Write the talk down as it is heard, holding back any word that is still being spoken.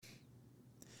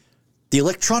The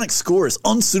electronic score is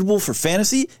unsuitable for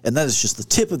fantasy, and that is just the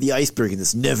tip of the iceberg in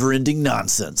this never-ending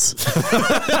nonsense.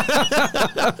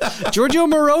 Giorgio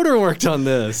Moroder worked on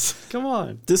this. Come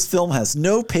on. This film has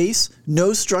no pace,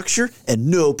 no structure, and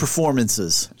no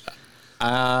performances.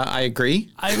 I agree.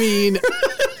 I mean,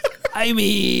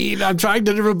 I'm trying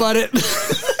to rebut it.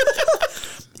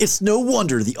 It's no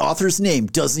wonder the author's name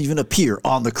doesn't even appear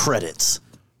on the credits.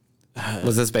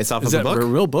 Was this based off Is of a that book? a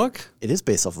real book? It is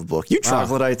based off of a book. You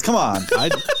troglodytes, come on. I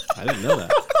didn't know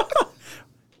that.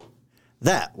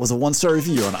 That was a 1-star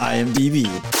review on IMDb.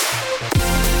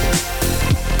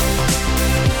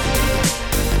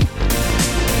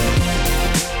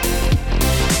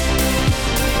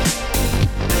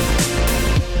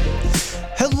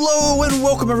 Hello and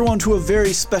welcome everyone to a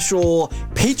very special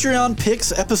Patreon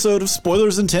Picks episode of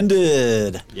Spoilers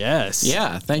Intended. Yes.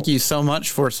 Yeah, thank you so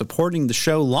much for supporting the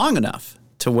show long enough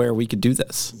to where we could do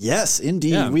this. Yes,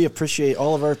 indeed. Yeah. We appreciate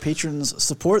all of our patrons'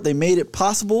 support. They made it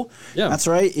possible. Yeah. That's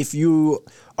right. If you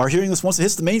are hearing this once it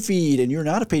hits the main feed and you're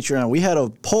not a Patreon, we had a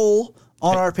poll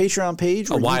on our Patreon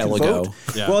page A while ago.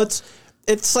 Yeah. Well,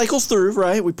 it cycles through,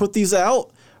 right? We put these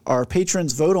out. Our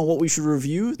patrons vote on what we should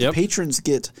review. The patrons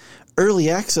get early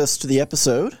access to the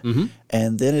episode,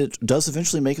 and then it does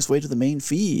eventually make its way to the main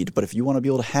feed. But if you want to be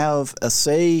able to have a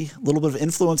say, a little bit of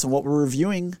influence on what we're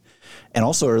reviewing, and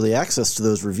also early access to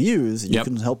those reviews, you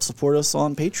can help support us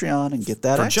on Patreon and get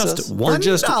that For access. just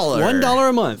 $1. $1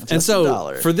 a month. Just And so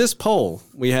 $1. for this poll,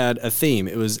 we had a theme.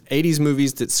 It was 80s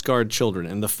movies that scarred children.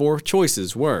 And the 4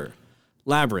 choices were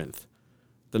Labyrinth,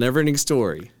 The Neverending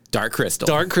Story, Dark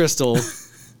Crystal.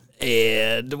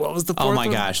 and what was the 4th Oh my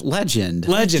one? gosh, Legend.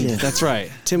 Legend. That's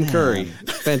right. Tim Curry.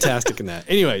 Fantastic in that.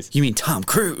 Anyways. You mean Tom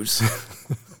Cruise?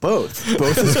 Both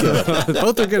is good.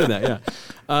 Both are good at that,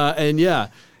 yeah. And yeah,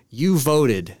 you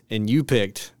voted and you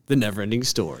picked The Neverending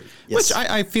Story. Yes. Which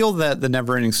I feel that The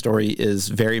Neverending Story is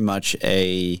very much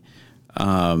a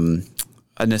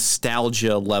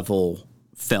nostalgia level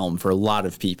film for a lot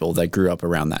of people that grew up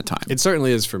around that time. It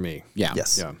certainly is for me. Yeah.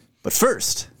 Yes. Yeah. But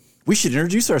first, we should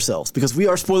introduce ourselves because we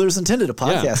are Spoilers Intended, a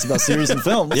podcast about series and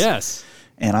films. Yes.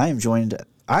 And I am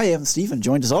Stephen,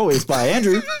 joined as always by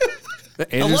Andrew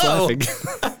Andrew's Hello. laughing.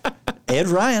 and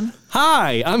Ryan.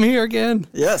 Hi, I'm here again.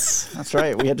 Yes, that's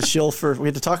right. We had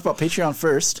to talk about Patreon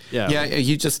first. Yeah. Yeah,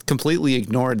 you just completely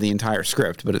ignored the entire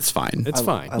script, but it's fine. It's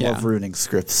fine. I love ruining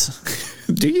scripts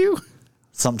Do you?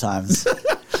 sometimes.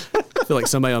 I feel like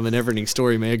somebody on The Neverending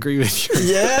Story may agree with you.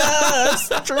 Yeah, that's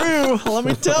true. Let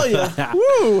me tell you.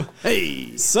 Woo.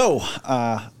 Hey. So,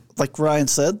 like Ryan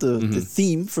said, the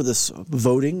theme for this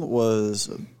voting was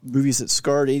movies that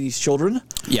scarred 80s children.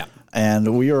 Yeah.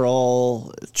 And we are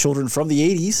all children from the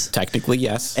 80s. Technically,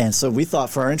 yes. And so we thought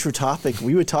for our intro topic,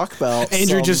 we would talk about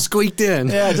Andrew just squeaked in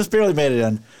Yeah, just barely made it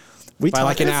in. We by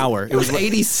like an hour. It was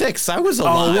 86. I was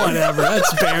alive. Oh, whatever.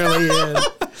 That's barely in.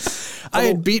 I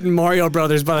had beaten Mario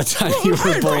Brothers by the time you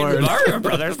were born. Mario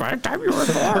Brothers by the time you were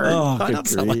born. Oh, I good don't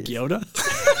sound like grief. Yoda.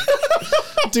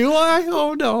 Do I?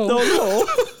 Oh, no.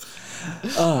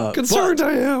 No. Concerned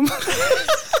I am.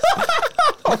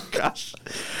 Oh gosh.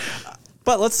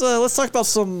 But let's talk about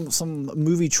some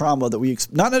movie trauma that we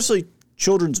not necessarily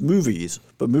children's movies,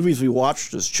 but movies we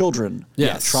watched as children.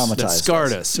 Yes. traumatized That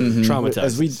scarred us. Traumatized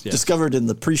As we us, yes. discovered in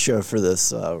the pre-show for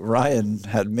this, Ryan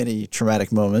had many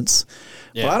traumatic moments.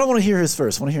 Yeah. But I don't want to hear his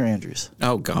first. I want to hear Andrew's.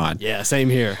 Oh, God. Yeah, same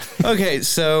here. Okay,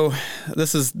 so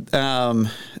this is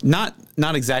not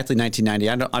exactly 1990.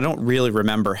 I don't really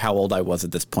remember how old I was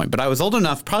at this point, but I was old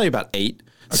enough, probably about 8.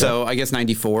 Okay. So I guess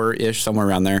 94-ish, somewhere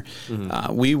around there.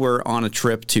 We were on a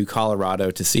trip to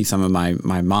Colorado to see some of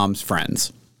my mom's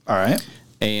friends. All right.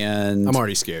 And I'm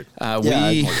already scared.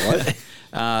 They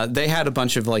had a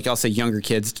bunch of, like, I'll say younger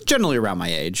kids, generally around my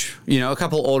age. You know, a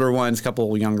couple older ones, a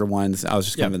couple younger ones. I was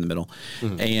just kind of in the middle.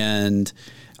 And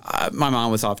my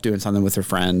mom was off doing something with her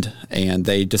friend, and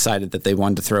they decided that they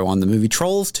wanted to throw on the movie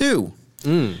Trolls 2.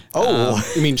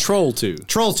 Oh, You mean Troll 2?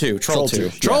 Troll 2.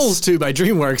 Trolls 2 by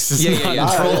DreamWorks. Is Yeah.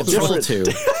 not- Troll 2.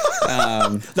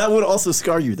 that would also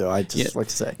scar you, though. I'd just like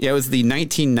to say. Yeah, it was the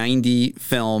 1990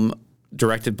 film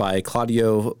directed by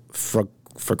Claudio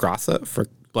Fragasso.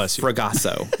 Bless you.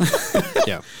 Fragasso.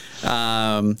 Yeah.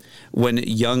 When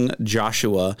young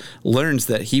Joshua learns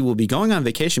that he will be going on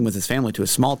vacation with his family to a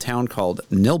small town called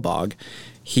Nilbog,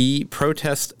 he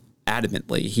protests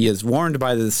adamantly. He is warned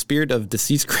by the spirit of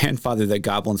deceased grandfather that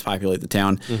goblins populate the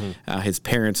town. His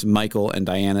parents, Michael and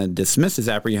Diana, dismiss his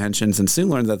apprehensions and soon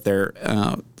learn that they're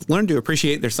learn to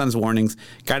appreciate their son's warnings.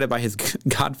 Guided by his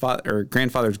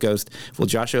grandfather's ghost, will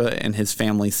Joshua and his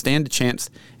family stand a chance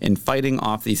in fighting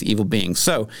off these evil beings?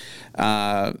 So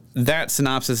that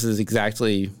synopsis is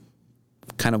exactly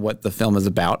kind of what the film is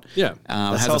about. Yeah.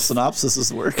 That's how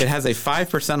synopsises work. It has a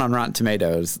 5% on Rotten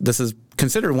Tomatoes. This is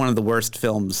considered one of the worst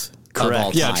films of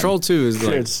all time. Yeah, Troll 2 is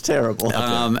like... It's terrible.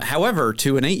 However,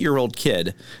 to an 8-year-old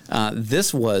kid,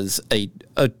 this was a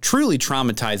truly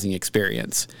traumatizing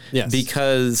experience. Yes.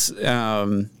 Because...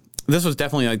 this was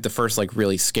definitely like the first like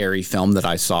really scary film that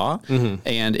I saw,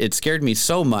 and it scared me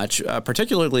so much.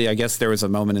 Particularly, I guess there was a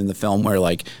moment in the film where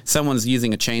like someone's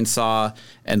using a chainsaw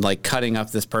and like cutting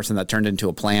up this person that turned into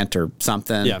a plant or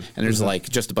something. Yeah. And there's like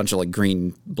just a bunch of like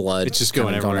green blood. It's just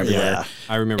going everywhere. Yeah,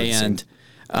 I remember. And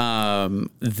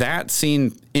that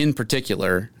scene in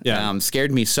particular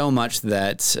scared me so much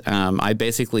that I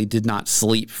basically did not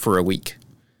sleep for a week.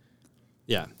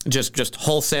 Yeah. Just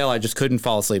wholesale. I just couldn't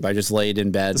fall asleep. I just laid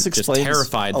in bed, just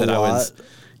terrified that I was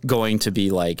going to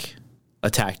be like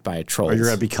attacked by a troll. Or you're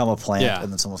going to become a plant and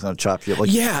then someone's going to chop you up. Like,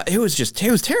 it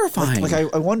was terrifying. Like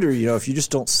I wonder, if you just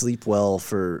don't sleep well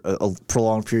for a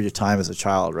prolonged period of time as a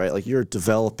child, right? Like you're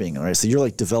developing, right? So you're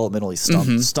like developmentally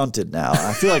stunted now.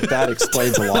 I feel like that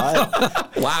explains a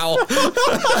lot. Wow.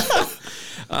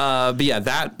 But yeah,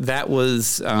 that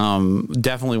was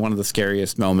definitely one of the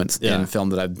scariest moments in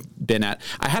film that I've been at.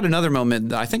 I had another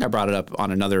moment. I think I brought it up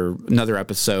on another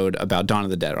episode about Dawn of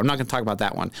the Dead. I'm not going to talk about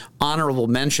that one. Honorable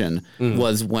mention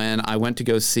was when I went to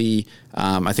go see.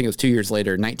 I think it was 2 years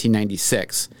later,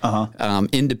 1996,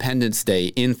 Independence Day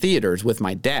in theaters with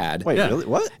my dad. Wait, really?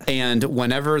 What? And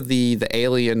whenever the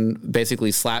alien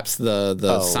basically slaps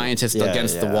the scientist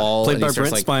against the wall, played and by he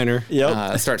starts, Brent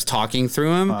Spiner, starts talking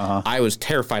through him, I was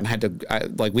terrified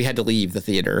and we had to leave the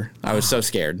theater. I was so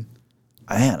scared.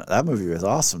 Man, that movie was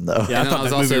awesome, though. Yeah, I thought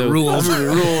that movie ruled.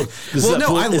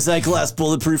 Is that glass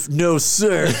bulletproof? No,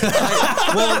 sir.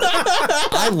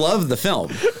 I love the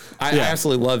film. I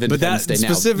absolutely love Independence Day now.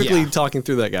 Specifically talking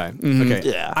through that guy. Okay.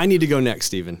 Yeah. I need to go next,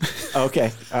 Stephen.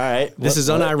 Okay. All right. This is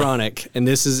unironic, and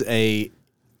this is a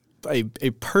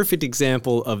perfect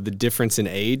example of the difference in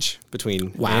age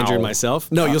between Andrew and myself.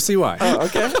 No, you'll see why. Oh,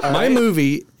 okay. My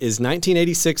movie is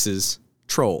 1986's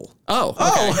Troll. Oh, okay.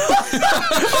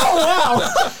 Oh,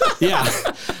 wow. Yeah.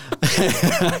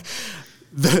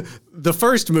 The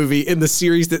first movie in the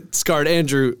series that scarred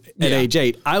Andrew at age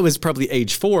 8, I was probably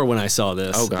age 4 when I saw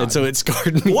this. Oh, God. And so it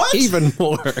scarred me even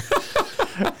more.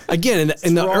 Again,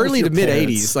 in the early to mid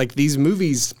 80s, like these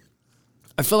movies,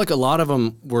 I feel like a lot of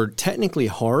them were technically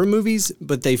horror movies,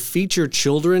 but they feature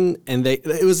children, and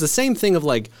it was the same thing of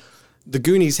like the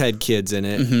Goonies had kids in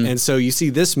it, and so you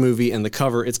see this movie and the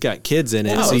cover, it's got kids in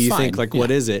it, so you think like, what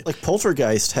is it? Like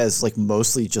Poltergeist has like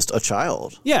mostly just a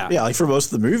child. Yeah, like for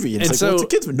most of the movie, and it's like, so, well, it's a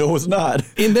kids, but no, it's not.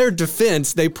 In their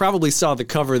defense, they probably saw the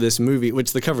cover of this movie,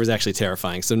 which the cover is actually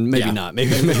terrifying. So maybe not.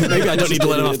 Maybe I don't need to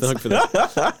let them off the hook for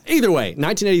that. Either way,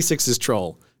 1986's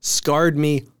Troll scarred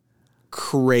me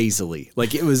crazily.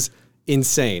 Like it was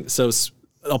insane. So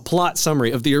a plot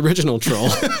summary of the original Troll.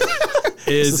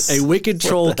 Is a wicked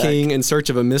troll king in search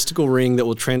of a mystical ring that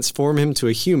will transform him to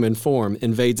a human form,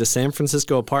 invades a San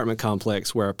Francisco apartment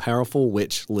complex where a powerful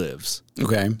witch lives.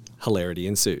 Okay. Hilarity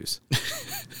ensues.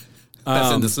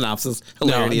 That's in the synopsis.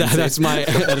 Hilarity ensues. That's my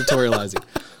editorializing.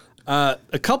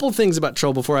 A couple things about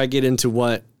Troll before I get into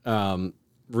what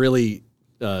really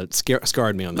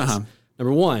scarred me on this.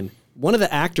 Number one of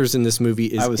the actors in this movie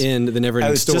is in The Neverending Story.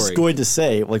 I was just going to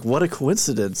say, like, what a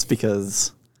coincidence,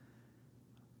 because...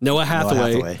 Noah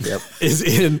Hathaway is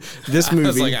in this movie. I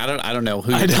was like, I don't know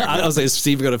who. I was like, is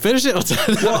Steve going to finish it?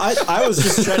 Well, I was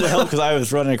just trying to help because I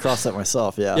was running across that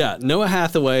myself. Yeah. Yeah. Noah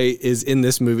Hathaway is in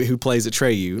this movie, who plays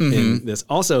Atreyu in this.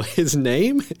 Also, his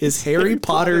name is Harry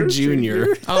Potter Jr.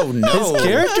 Oh no! His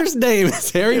character's name is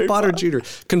Harry Potter Jr.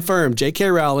 Confirmed. J.K.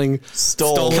 Rowling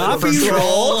stole from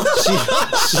Troll.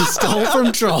 She stole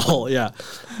from Troll. Yeah.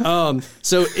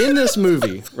 So in this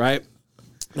movie, right?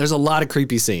 There's a lot of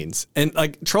creepy scenes, and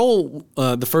like Troll,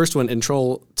 the first one, and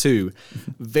Troll 2,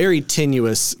 very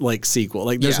tenuous like sequel.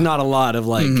 Like there's not a lot of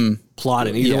like plot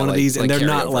in either one of these, and they're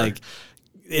not like,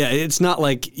 it's not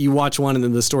like you watch one and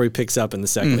then the story picks up in the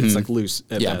second. It's like loose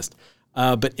at best.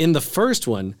 But in the first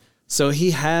one, so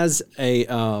he has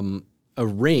a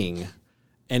ring,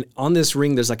 and on this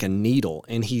ring there's like a needle,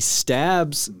 and he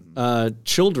stabs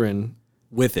children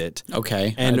with it.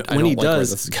 Okay. And when he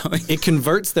does, it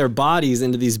converts their bodies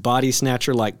into these body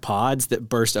snatcher like pods that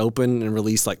burst open and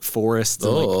release like forests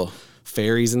and like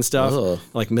fairies and stuff,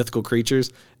 like mythical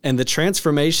creatures. And the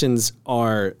transformations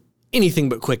are anything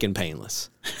but quick and painless.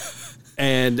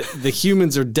 And the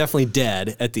humans are definitely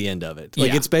dead at the end of it.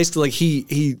 Like it's basically like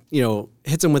he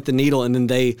hits them with the needle, and then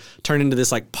they turn into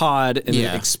this like pod and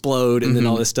then explode, and then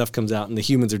all this stuff comes out, and the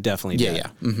humans are definitely dead.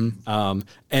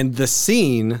 And the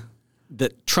scene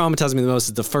that traumatized me the most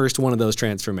is the first one of those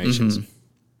transformations.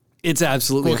 It's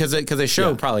absolutely because they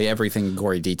show probably everything in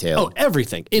gory detail. Oh,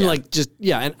 everything in like just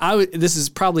and this is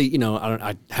probably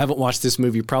I haven't watched this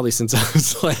movie probably since I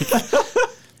was like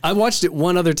I watched it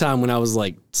one other time when I was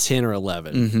like 10 or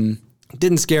 11.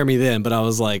 Didn't scare me then, but I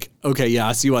was like, okay, yeah,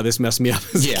 I see why this messed me up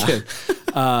as a kid.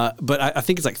 But I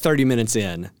think it's like 30 minutes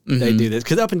in they do this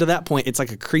because up until that point it's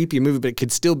like a creepy movie, but it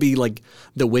could still be like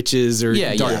The Witches or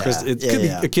Dark Crystal. It could be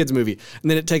a kid's movie,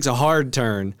 and then it takes a hard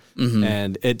turn,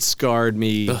 and it scarred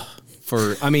me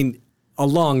for a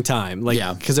long time.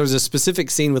 Like because there was a specific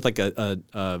scene with like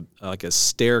a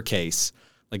staircase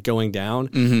like going down,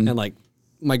 and like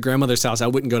my grandmother's house, I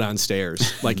wouldn't go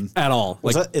downstairs like at all.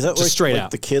 Like is that just straight like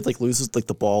out. The kid like loses like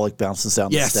the ball like bounces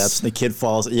down the Yes. steps and the kid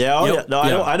falls. Yeah, no,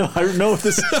 I don't know if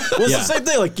this. Well, it's the same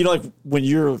thing. Like like when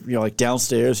you're like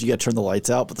downstairs, you got to turn the lights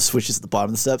out, but the switch is at the bottom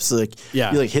of the steps. So like you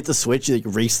like hit the switch, you like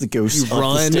race the ghost up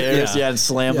the stairs, and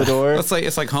slam the door.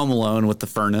 It's like Home Alone with the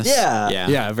furnace.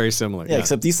 Yeah, very similar. Yeah,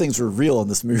 except these things were real in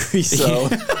this movie. So.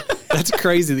 That's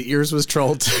crazy. The ears was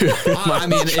trolled too.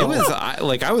 It was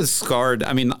I was scarred.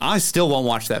 I still won't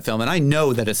watch that film, and I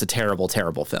know that it's a terrible,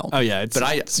 terrible film. Oh yeah, but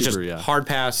I super, just hard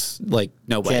pass. Like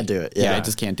no way, can't do it. Yeah, I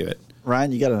just can't do it.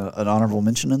 Ryan, you got an honorable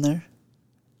mention in there?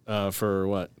 For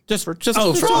what? Just for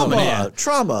trauma.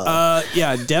 Trauma.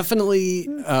 Yeah, definitely.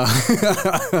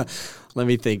 Let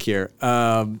me think here.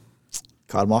 Caught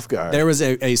him off guard. There was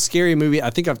a scary movie.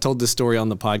 I think I've told this story on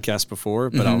the podcast before,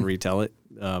 but I'll retell it.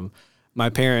 My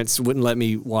parents wouldn't let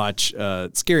me watch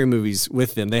scary movies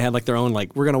with them. They had like their own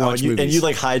we're gonna watch movies, and you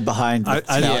like hide behind.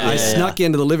 I snuck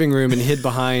into the living room and hid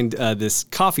behind this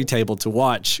coffee table to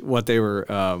watch what they were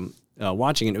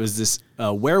watching, and it was this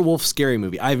werewolf scary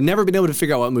movie. I've never been able to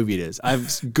figure out what movie it is. I've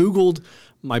Googled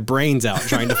my brains out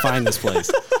trying to find this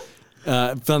place.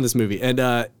 Found this movie,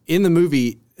 and in the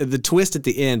movie, the twist at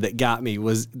the end that got me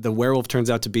was the werewolf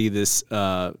turns out to be this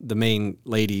the main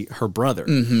lady, her brother,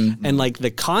 and like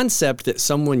the concept that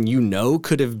someone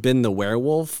could have been the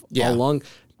werewolf all along,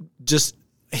 just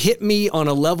hit me on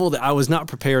a level that I was not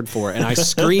prepared for, and I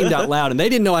screamed out loud, and they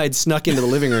didn't know I had snuck into the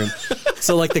living room.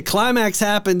 So like the climax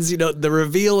happens, the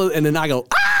reveal, and then I go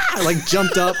ah, like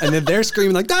jumped up, and then they're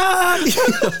screaming like ah.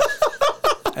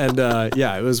 And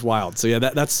it was wild. So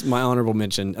that's my honorable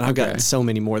mention, and I've got so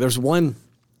many more. There's one.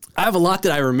 I have a lot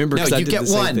that I remember because I did the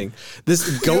same thing.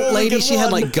 This goat lady, she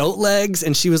had like goat legs,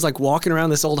 and she was like walking around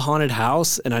this old haunted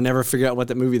house, and I never figured out what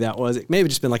that movie that was. It may have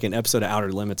just been like an episode of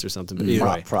Outer Limits or something, but either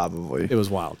way. Probably. It was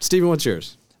wild. Steven, what's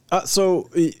yours? So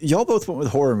y'all both went with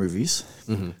horror movies.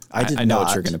 I know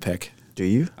what you're going to pick. Do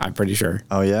you? I'm pretty sure.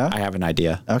 Oh, yeah? I have an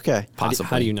idea. Okay. Possibly.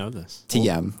 How do you know this?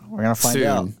 TM. We're going to find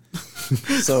out.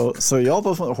 So y'all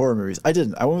both went with horror movies. I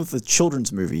didn't. I went with a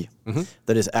children's movie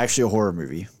that is actually a horror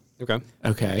movie.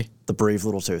 Okay. The Brave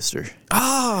Little Toaster.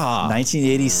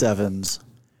 1987's.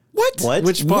 What?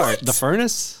 Which part? The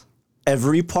furnace?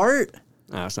 Every part?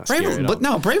 No, it's not scary at all. But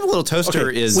no, Brave Little Toaster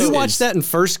is... We watched that in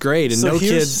first grade, and no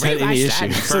kids had any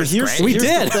issue. We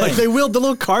did. Like they wheeled the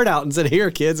little cart out and said, "Here,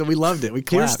 kids," and we loved it. We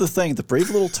clapped. Here's the thing: the Brave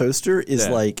Little Toaster is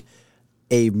like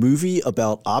a movie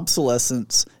about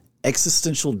obsolescence,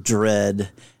 existential dread,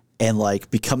 and like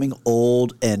becoming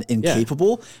old and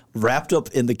incapable, wrapped up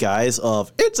in the guise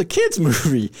of it's a kids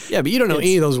movie. Yeah, but you don't know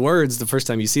any of those words the first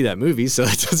time you see that movie, so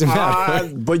it doesn't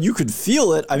matter. But you could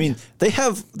feel it. I mean, they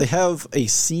have a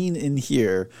scene in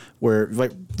here where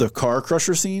like the car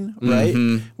crusher scene, right?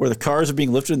 Where the cars are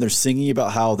being lifted and they're singing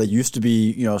about how they used to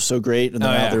be, so great, and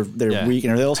then now they're weak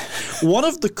and everything else. One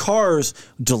of the cars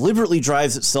deliberately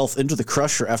drives itself into the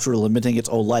crusher after limiting its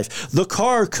own life. The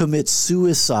car commits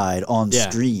suicide on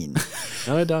screen.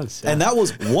 No, it does. And that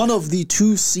was one of the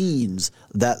two scenes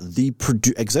that the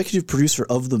executive producer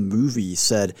of the movie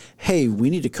said, "Hey, we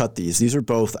need to cut these. These are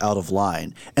both out of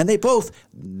line." And they both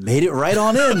made it right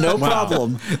on in, no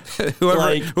problem.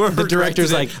 Whoever the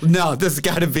director's like, "No, this has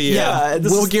got to be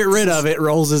we'll get rid of it,"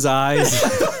 rolls his eyes.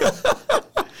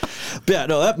 Yeah,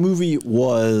 no, that movie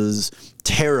was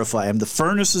terrifying. The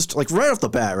furnace is like right off the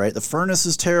bat, right? The furnace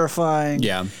is terrifying.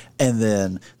 Yeah. And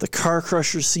then the car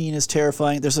crusher scene is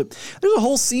terrifying. There's a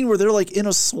whole scene where they're like in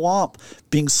a swamp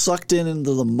being sucked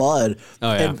into the mud.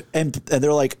 Oh, yeah. And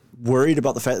they're like worried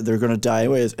about the fact that they're going to die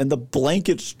anyways. And the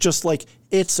blanket's just like,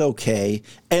 it's okay.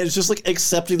 And it's just like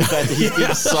accepting the fact that he's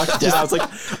being sucked down. It's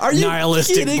like, are you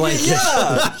nihilistic kidding blanket. me?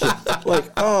 Yeah.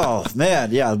 Like, oh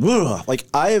man. Yeah. Ugh. Like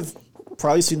I've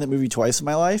probably seen that movie twice in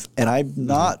my life, and I'm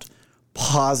not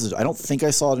positive. I don't think I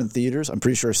saw it in theaters. I'm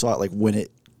pretty sure I saw it like when it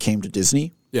came to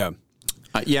Disney. Yeah.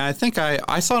 Yeah, I think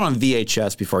I saw it on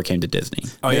VHS before it came to Disney.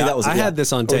 Oh yeah, I had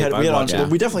this on tape.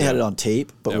 We definitely had it on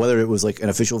tape, but whether it was like an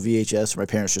official VHS or my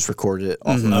parents just recorded it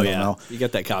off of, I don't know. You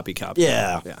get that copy.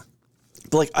 Yeah.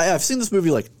 But like I've seen this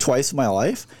movie like twice in my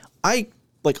life.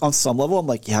 Like on some level, I'm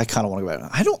like, yeah, I kind of want to go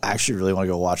back. I don't actually really want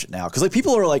to go watch it now because like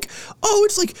people are like, oh,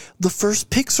 it's like the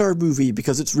first Pixar movie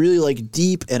because it's really like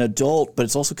deep and adult, but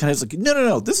it's also kind of like,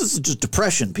 no, this is just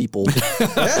depression, people.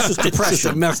 That's just depression. It's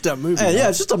just a messed up movie. Yeah,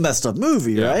 it's just a messed up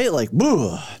movie, right? Like, boo.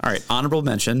 All right, honorable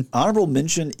mention. Honorable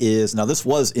mention is now this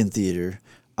was in theater.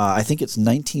 I think it's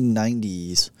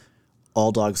 1990s.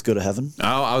 All Dogs Go to Heaven.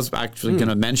 Oh, I was actually going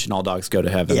to mention All Dogs Go to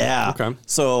Heaven. Yeah. Okay.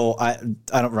 So Ryan,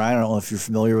 I don't know if you're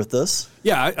familiar with this.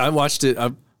 Yeah, I watched it.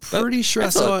 I'm pretty sure I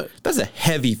saw it. That's a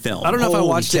heavy film. I don't know if I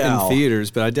watched it in theaters,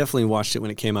 but I definitely watched it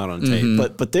when it came out on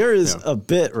tape. But there is a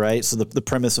bit, right? So the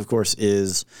premise, of course,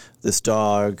 is this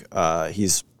dog.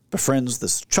 He's befriends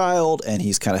this child, and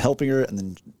he's kind of helping her. And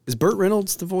then is Burt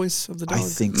Reynolds the voice of the dog? I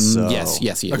think so.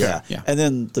 Yes. Okay. Yeah. And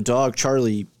then the dog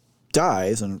Charlie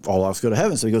dies and all dogs go to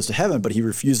heaven. So he goes to heaven, but he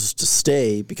refuses to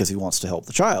stay because he wants to help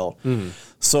the child.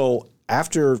 So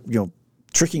after,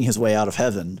 tricking his way out of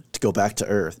heaven to go back to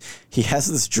earth, he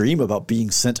has this dream about being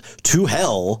sent to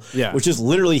hell, which is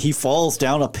literally he falls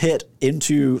down a pit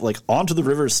onto the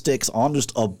river Styx on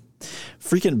just a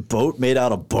freaking boat made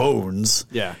out of bones.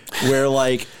 Yeah. Where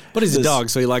like, but he's a dog,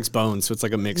 so he likes bones. So it's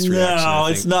like a mixed reaction. No,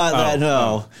 it's not that.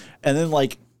 No. And then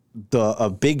like, a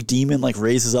big demon like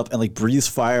raises up and like breathes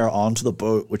fire onto the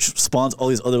boat, which spawns all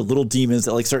these other little demons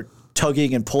that like start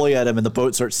tugging and pulling at him, and the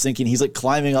boat starts sinking. He's like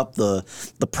climbing up the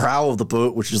prow of the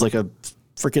boat, which is like a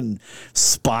freaking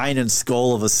spine and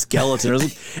skull of a skeleton.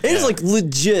 It is like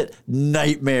legit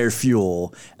nightmare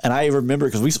fuel. And I remember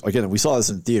because we saw this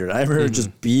in theater. And I remember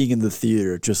just being in the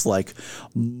theater, just like,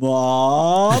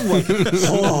 Mom, like,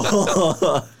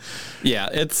 oh. Yeah,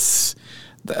 it's.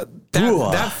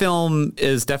 That film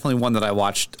is definitely one that I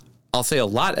watched, I'll say, a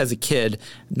lot as a kid,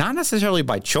 not necessarily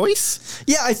by choice.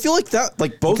 Yeah, I feel like that,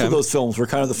 like both of those films were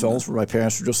kind of the films where my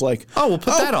parents were just like, oh, we'll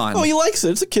put that on. Oh, he likes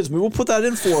it. It's a kid's movie. We'll put that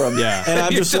in for him. Yeah. And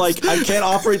I'm just like, I can't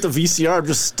operate the VCR. I'm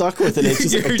just stuck with it. It's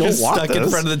just You're like, I don't just want stuck this. in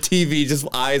front of the TV, just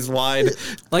eyes wide,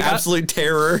 like absolute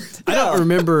terror. I don't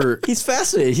remember. He's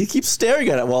fascinated. He keeps staring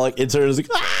at it while like it's like,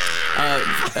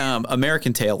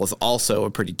 American Tail is also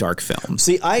a pretty dark film.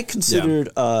 See, I considered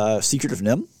Secret of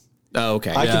Nim. Oh,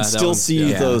 okay. I can still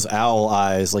see those owl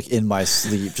eyes like in my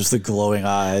sleep, just the glowing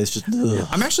eyes. Just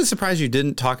I'm actually surprised you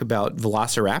didn't talk about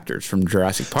Velociraptors from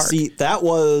Jurassic Park. See, that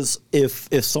was if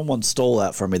someone stole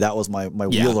that from me, that was my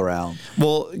wheel around.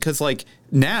 Well, because like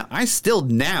now,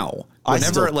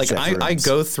 whenever I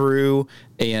go through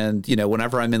and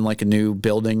whenever I'm in like a new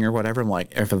building or whatever, I'm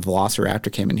like, if a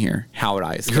Velociraptor came in here, how would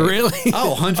I escape? Really?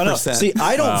 Oh, 100%. See,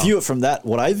 I don't view it from that.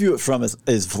 What I view it from is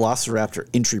Velociraptor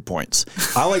entry points.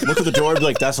 I like look at the door and be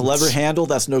like, that's a lever handle.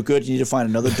 That's no good. You need to find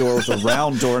another door with a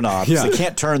round doorknob. Yeah. They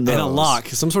can't turn those. And a lock,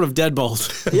 some sort of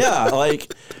deadbolt. Yeah,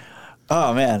 like...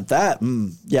 Oh man, that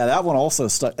one also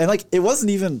stuck. And like, it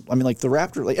wasn't even, I mean, like the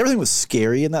raptor, like everything was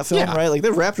scary in that film, right? Like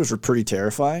the raptors were pretty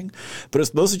terrifying, but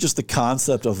it's mostly just the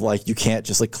concept of like, you can't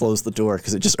just like close the door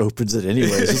because it just opens it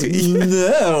anyways. It's like,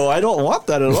 no, I don't want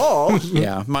that at all.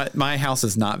 Yeah, my house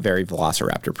is not very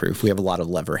Velociraptor proof. We have a lot of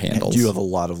lever handles. You have a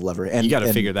lot of lever. And you got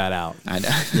to figure that out. I know.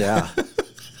 Yeah.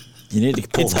 You need to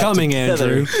pull It's that coming,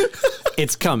 together. Andrew.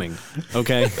 It's coming.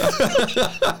 Okay.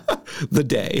 The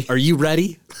day. Are you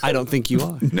ready? I don't think you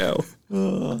are.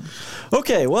 No.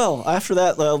 Okay, well, after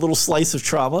that little slice of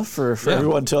trauma for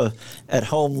everyone at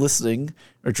home listening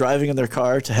or driving in their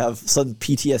car to have sudden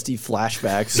PTSD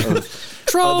flashbacks of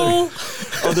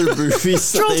other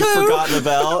movies that they've forgotten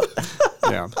about.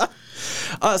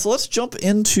 Yeah. So let's jump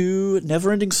into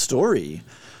Neverending Story.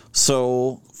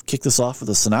 So kick this off with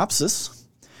a synopsis.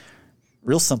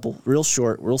 Real simple, real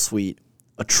short, real sweet.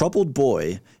 A troubled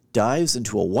boy dives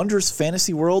into a wondrous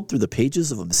fantasy world through the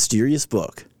pages of a mysterious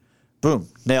book. Boom,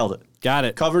 nailed it. Got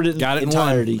it. Covered it in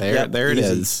entirety. There it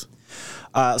is.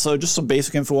 So just some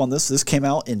basic info on this. This came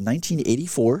out in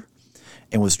 1984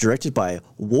 and was directed by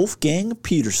Wolfgang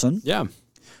Petersen. Yeah.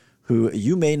 Who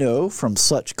you may know from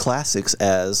such classics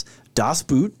as Das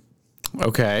Boot.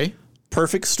 Okay.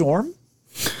 Perfect Storm.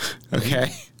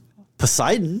 Okay.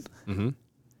 Poseidon. Mm-hmm.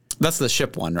 That's the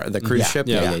ship one, right? The cruise ship?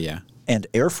 Yeah. And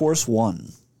Air Force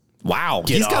One. Wow.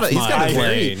 He's got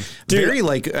a very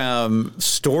like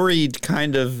storied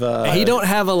kind of he don't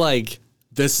have a like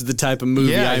this is the type of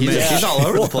movie I make. He's all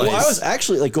over the place. Well, I was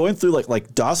actually like going through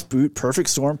like Das Boot, Perfect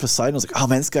Storm, Poseidon. I was like, oh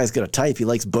man, this guy's got a type. He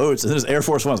likes boats. And then there's Air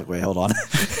Force One. I was like, wait, hold on.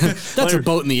 That's a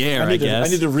boat in the air, I guess.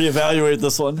 I need to reevaluate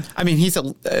this one. I mean, he's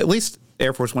at least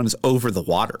Air Force One is over the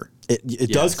water.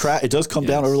 It does crash. It does come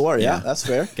down over the water. Yeah, that's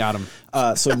fair. Got him.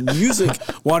 So music,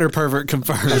 Water pervert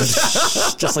confirmed.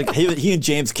 just like he and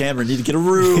James Cameron need to get a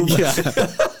room.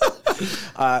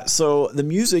 So the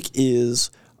music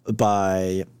is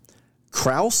by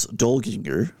Kraus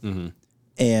Dolginger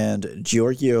and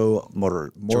Giorgio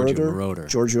Moroder.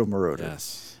 Giorgio Moroder.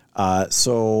 Yes.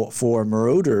 So for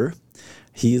Moroder,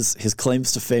 his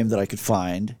claims to fame that I could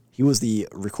find, he was the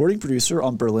recording producer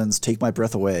on Berlin's "Take My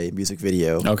Breath Away" music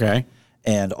video. Okay.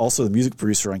 And also the music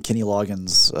producer on Kenny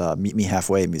Loggins' "Meet Me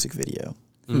Halfway" music video.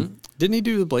 Didn't he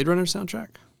do the Blade Runner soundtrack?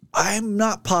 I'm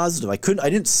not positive. I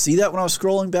didn't see that when I was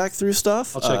scrolling back through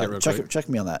stuff. I'll check it real quick. Check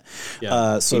me on that.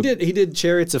 Yeah. So he did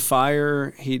Chariots of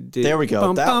Fire. He did. There we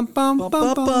go. Bum, bum, bum,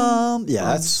 bum, bum. Yeah,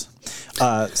 that's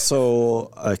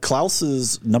so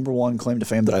Klaus's #1 claim to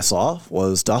fame that I saw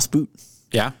was Das Boot.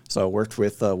 Yeah. So I worked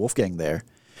with Wolfgang there.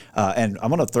 And I'm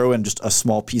going to throw in just a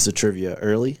small piece of trivia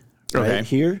early right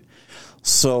here.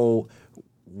 So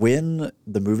when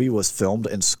the movie was filmed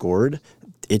and scored,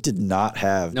 it did not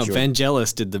have... No,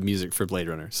 Vangelis did the music for Blade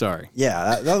Runner. Sorry.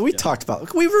 Yeah, we talked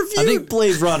about... We reviewed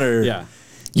Blade Runner. Yeah.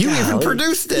 You even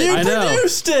produced it. You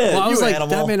produced it. Well, I was you like,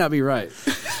 animal. that may not be right.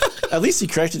 At least he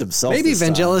corrected himself. Maybe this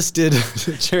time. Vangelis did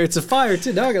Chariots of Fire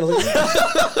too. Now I gotta look.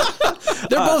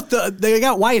 They're both. They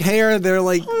got white hair. They're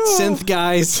like synth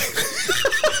guys.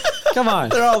 Come on.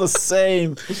 They're all the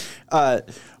same.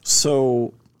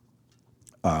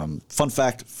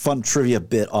 Fun trivia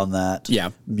bit on that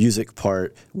music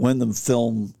part. When the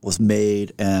film was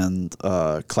made and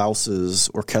Klaus's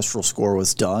orchestral score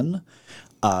was done,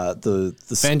 the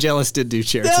Vangelis did do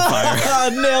Chariots of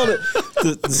Fire. Nailed it.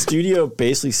 The studio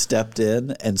basically stepped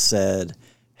in and said,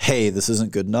 hey, this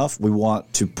isn't good enough. We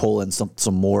want to pull in some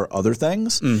more other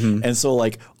things. And so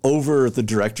like over the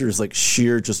director's like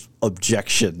sheer just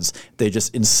objections, they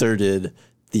just inserted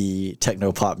the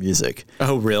techno pop music.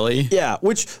 Oh, really? Yeah,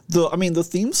 which the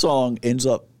theme song ended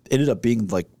up being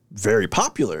like very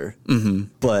popular.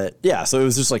 But yeah, so it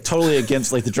was just like totally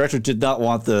against, like the director did not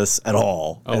want this at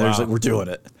all. And they're just like, we're doing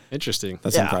it. Interesting.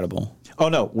 That's incredible. Oh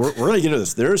no, we're going to get into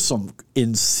this. There's some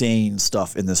insane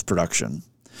stuff in this production.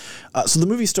 So the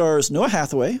movie stars Noah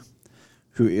Hathaway,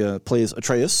 who plays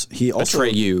Atreus. He also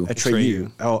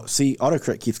Atreyu. Oh, see,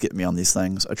 autocorrect keeps getting me on these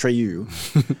things. Atreyu.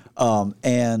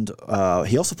 And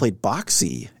he also played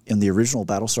Boxy in the original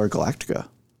Battlestar Galactica.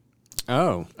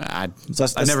 Oh, I've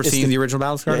never seen the original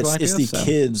Battlestar Galactica.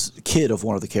 It's the kid of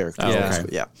one of the characters. Oh, okay.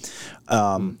 Yeah.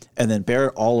 And then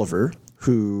Barrett Oliver,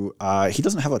 who he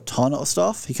doesn't have a ton of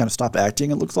stuff. He kind of stopped acting,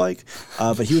 it looks like.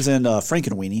 But he was in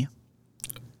Frankenweenie.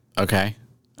 Okay.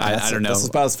 I don't know. That's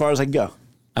about as far as I can go.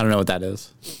 I don't know what that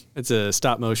is. it's a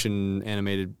stop motion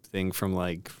animated thing from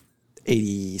like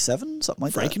 87, something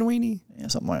like that. Frankenweenie? Yeah,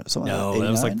 something like that. No, that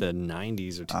was like the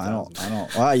 90s or 2000s.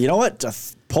 I don't. You know what?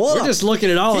 Pull it up. We're just looking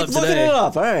it all Keep up looking today. it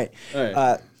up. All right. All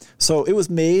right. So it was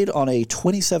made on a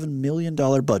 $27 million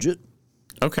budget.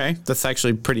 Okay, that's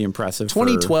actually pretty impressive.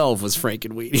 2012 was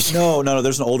Frankenweenie. No.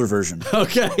 There's an older version.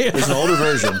 Okay. There's an older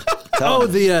version. Oh,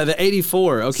 the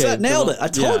 84. Okay. Nailed it. I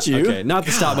told you. Okay, not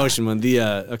the stop motion one.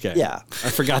 Okay. Yeah. I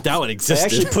forgot that one They existed.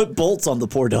 actually put bolts on the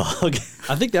poor dog.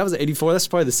 I think that was 84. That's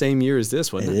probably the same year as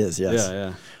this one. It is, yes.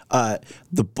 Yeah.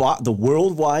 The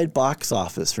worldwide box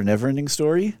office for Neverending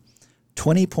Story,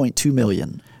 $20.2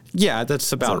 million. Yeah,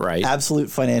 that's about right.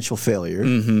 Absolute financial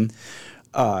failure.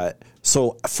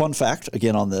 So, fun fact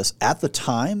again on this: at the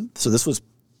time, so this was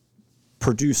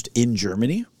produced in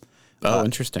Germany. Oh,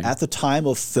 interesting. At the time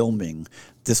of filming,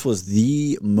 this was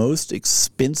the most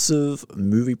expensive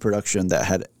movie production that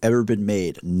had ever been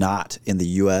made, not in the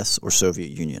U.S. or Soviet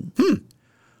Union.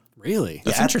 Really?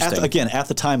 That's interesting. At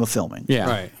the time of filming. Yeah.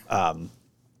 Right.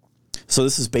 So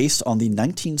this is based on the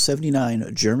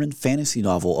 1979 German fantasy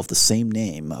novel of the same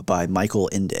name by Michael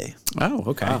Ende. Oh,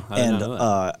 okay. Wow, I didn't And know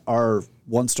that. our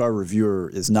one-star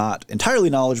reviewer is not entirely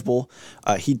knowledgeable.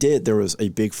 There was a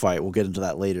big fight, we'll get into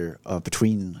that later,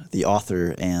 between the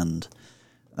author and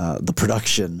the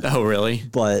production. Oh, really?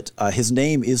 But his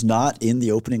name is not in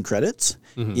the opening credits.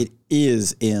 It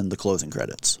is in the closing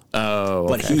credits. Oh,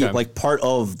 But like part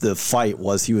of the fight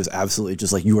was he was absolutely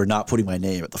just like, you are not putting my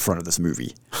name at the front of this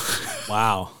movie.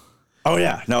 Wow. Oh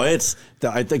yeah, no, this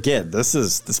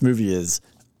movie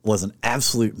was an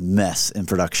absolute mess in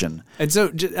production. And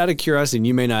so, just out of curiosity, and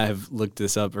you may not have looked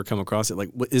this up or come across it. Like,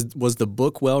 was the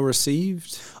book well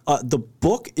received? The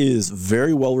book is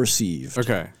very well received.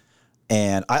 Okay.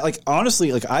 And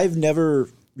honestly, I've never,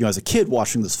 as a kid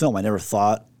watching this film, I never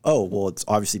thought, oh, well, it's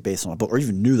obviously based on a book, or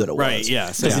even knew that it was. Right, yeah.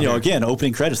 Because, again,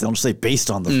 opening credits, they don't just say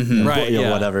based on the book, Right, yeah.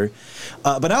 whatever.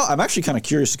 But now I'm actually kind of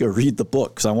curious to go read the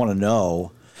book because I want to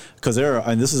know. because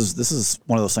this is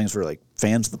one of those things where like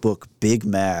fans of the book big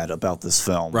mad about this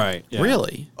film. Right. Yeah.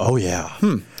 Really? Oh yeah.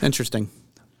 Interesting.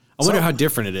 I wonder how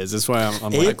different it is. That's why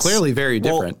I'm like, Clearly very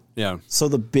different. yeah. So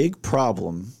the big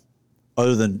problem,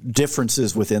 other than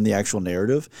differences within the actual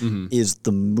narrative, is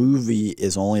the movie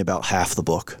is only about half the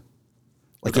book.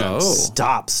 Like it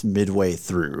stops midway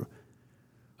through.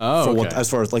 Oh, okay. As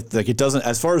far as like it doesn't,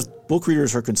 as far as book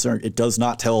readers are concerned, it does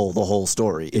not tell the whole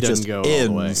story. It just go all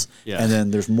the way. ends, Yeah. and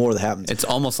then there's more that happens. It's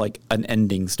almost like an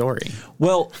ending story.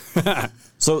 Well,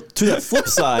 so to that flip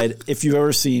side, if you've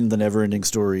ever seen the Neverending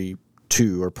Story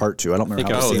 2 or Part 2, I don't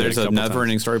remember. Oh, there's a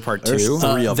Neverending Story Part 2. There's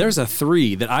 3 of them. There's a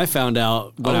 3 that I found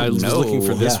out when I was looking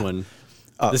for this one.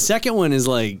 The second one is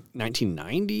like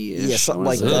 1990-ish. Yeah, something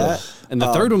like that. And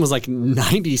the third one was like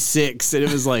 96, and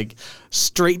it was like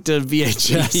straight to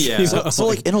VHS. Yeah. You know? So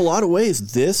like in a lot of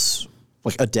ways, this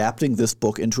like adapting this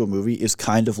book into a movie is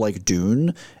kind of like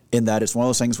Dune in that it's one of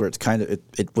those things where it's kind of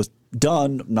it was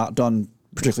not done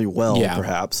particularly well,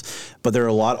 perhaps, but there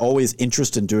are always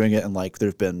interest in doing it, and like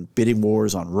there's been bidding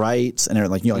wars on rights and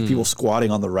like like people squatting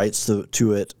on the rights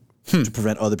to it. To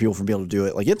prevent other people from being able to do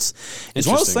it. Like it's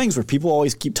one of those things where people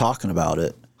always keep talking about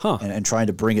it and trying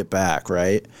to bring it back,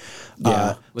 right?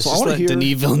 Yeah. Let's just let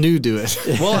Denis Villeneuve do it.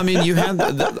 Well, I mean, you had,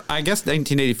 I guess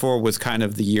 1984 was kind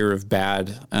of the year of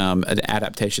bad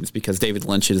adaptations because David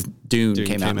Lynch's Dune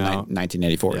came out in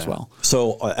 1984 as well.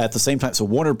 So at the same time, so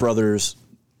Warner Brothers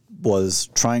was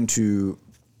trying to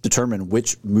determine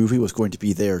which movie was going to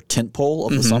be their tentpole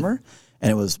of the summer.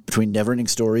 And it was between Neverending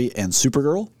Story and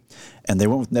Supergirl. And they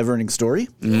went with Neverending Story.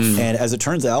 And as it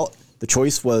turns out, the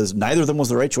choice was neither of them was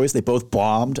the right choice. They both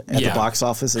bombed at the box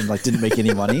office and like didn't make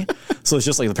any money. So it's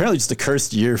just like apparently just a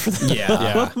cursed year for them.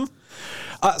 Yeah.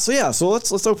 So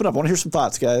let's open up. I want to hear some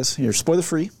thoughts, guys. Here, spoiler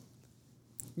free.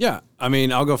 Yeah, I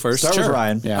mean, I'll go first. Start with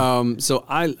Ryan. Yeah. So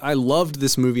I loved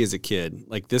this movie as a kid.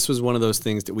 Like this was one of those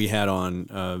things that we had on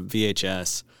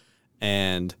VHS,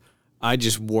 and I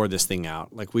just wore this thing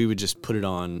out. Like we would just put it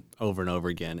on over and over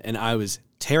again. And I was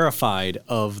terrified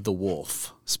of the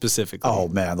wolf specifically. Oh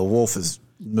man, the wolf is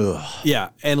ugh. Yeah.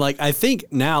 And like I think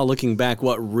now looking back,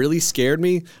 what really scared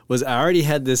me was I already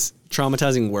had this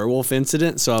traumatizing werewolf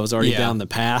incident, so I was already down the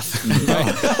path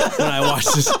when I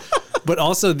watched this. But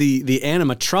also the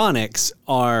animatronics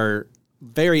are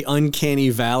very uncanny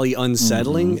valley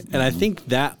unsettling. And I think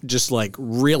that just like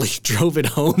really drove it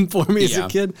home for me as a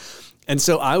kid. And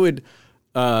so I would,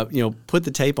 put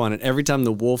the tape on it. Every time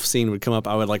the wolf scene would come up,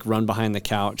 I would like run behind the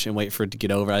couch and wait for it to get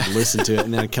over. I'd listen to it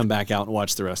and then I'd come back out and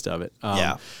watch the rest of it.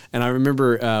 And I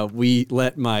remember we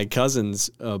let my cousins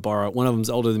borrow it. One of them's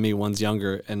older than me, one's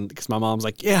younger. And because my mom's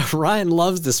like, yeah, Ryan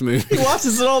loves this movie. He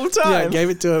watches it all the time. Yeah, I gave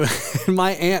it to him. And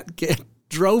my aunt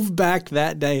drove back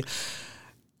that day.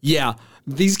 Yeah.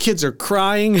 These kids are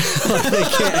crying. Like they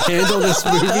can't handle this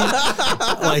movie.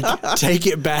 Like, take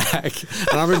it back.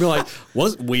 And I'm gonna be like,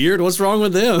 what's weird? What's wrong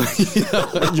with them?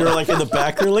 And you're like in the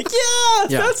back room, like, yeah,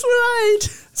 that's right.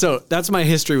 So that's my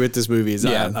history with this movie.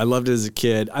 I loved it as a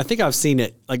kid. I think I've seen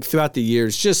it like throughout the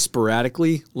years, just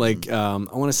sporadically. Like I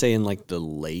want to say in like the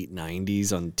late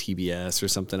 '90s on TBS or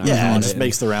something. It just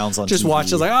makes the rounds on. Just TV.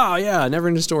 watch it like, oh yeah,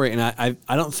 Neverending Story. And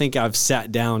I don't think I've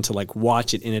sat down to like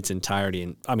watch it in its entirety.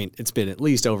 And I mean, it's been at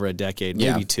least over a decade,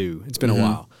 maybe two. It's been a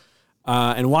while.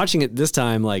 And watching it this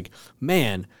time, like,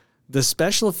 man. The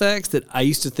special effects that I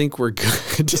used to think were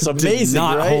good just amazing, did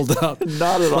not hold up.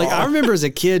 Not at all. Like I remember as a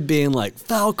kid being like,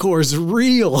 Falcor's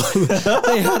real.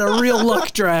 They had a real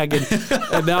luck dragon.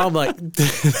 And now I'm like,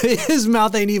 his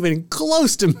mouth ain't even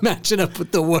close to matching up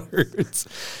with the words.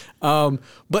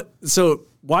 But so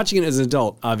watching it as an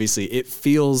adult, obviously, it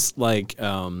feels like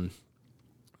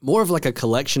more of like a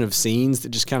collection of scenes that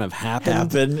just kind of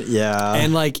happen. Yeah.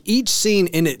 And like each scene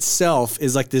in itself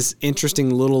is like this interesting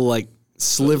little like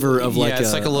sliver of like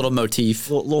it's like a little motif,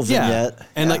 little vignette,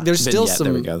 and like there's still some.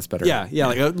 There we go. That's better. Yeah,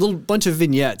 like a little bunch of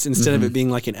vignettes instead of it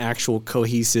being like an actual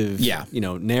cohesive,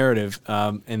 narrative.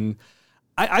 And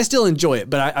I still enjoy it,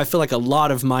 but I feel like a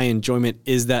lot of my enjoyment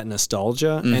is that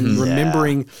nostalgia and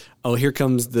remembering. Oh, here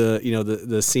comes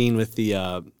the scene with the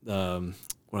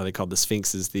what are they called? The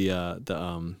Sphinxes. The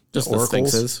oracles.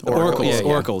 Sphinxes.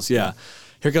 Oracles. Yeah.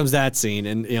 Here comes that scene,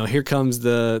 and here comes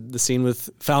the scene with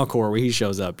Falcor where he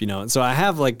shows up. And so I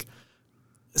have like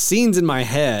scenes in my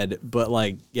head, but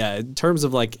like in terms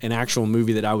of like an actual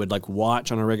movie that I would like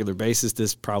watch on a regular basis,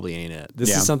 this probably ain't it.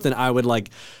 This is something I would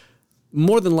like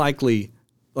more than likely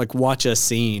like watch a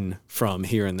scene from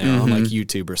here and there on like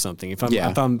YouTube or something. If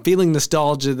I'm feeling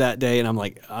nostalgia that day and I'm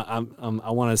like I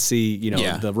want to see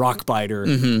the rock biter,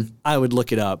 I would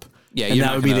look it up Yeah, and you're that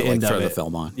not would be gonna, the end throw of the it.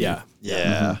 film on. Yeah.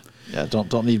 Yeah. Yeah.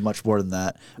 Don't need much more than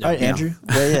that. All right, Andrew,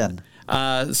 weigh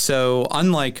in. So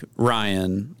unlike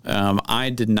Ryan, I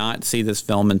did not see this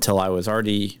film until I was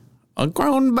already a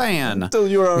grown man. Until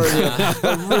you were already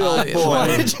a real boy.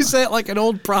 Why did you say it like an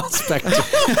old prospector?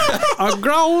 A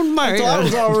grown man. Until I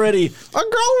was already a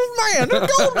grown man. A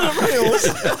golden hills.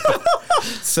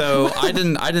 So I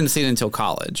didn't see it until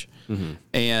college,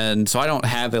 and so I don't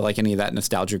have like any of that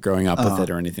nostalgia growing up with it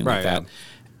or anything like that.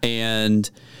 And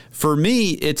for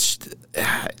me, it's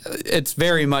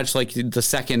very much like the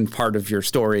second part of your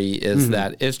story is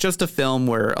that it's just a film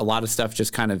where a lot of stuff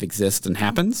just kind of exists and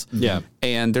happens. Yeah.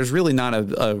 And there's really not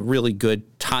a really good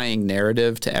tying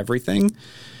narrative to everything.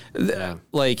 Yeah.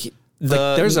 Like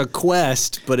there's a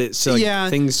quest, but it's like Yeah.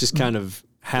 things just kind of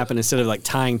happen instead of like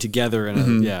tying together.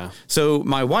 And So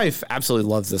my wife absolutely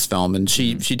loves this film, and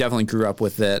she definitely grew up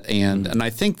with it, and I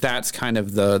think that's kind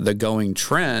of the going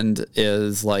trend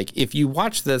is like if you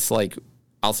watch this like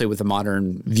I'll say with a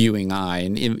modern viewing eye,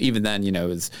 and even then it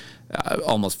was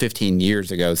almost 15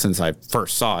 years ago since I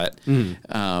first saw it.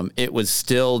 It was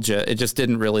still it just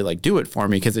didn't really like do it for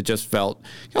me because it just felt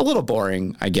a little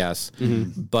boring, I guess.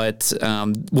 But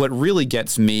what really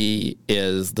gets me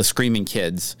is the screaming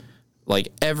kids. Like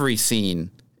every scene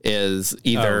is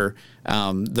either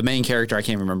the main character, I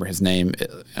can't remember his name,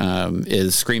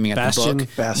 is screaming at Bastion? the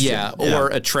book. Bastion. Yeah, or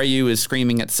Atreyu is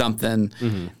screaming at something,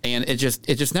 and it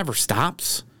just never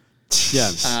stops.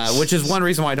 Yeah. Which is one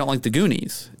reason why I don't like the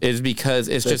Goonies is because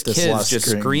it's just this kids last just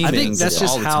scream. screaming. I think that's all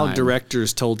just the how time.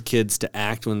 directors told kids to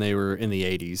act when they were in the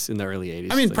 80s, in the early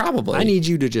 80s. I mean, Like, probably. I need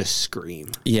you to just scream.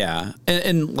 Yeah,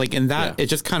 and like in that, it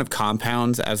just kind of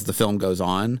compounds as the film goes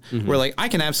on. Where like I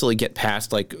can absolutely get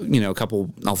past like a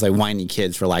couple, I'll say whiny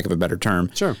kids for lack of a better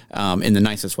term, Sure. In the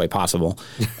nicest way possible,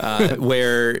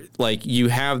 where like you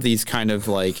have these kind of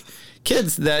like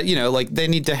kids that like they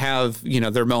need to have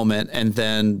their moment and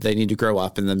then they need to grow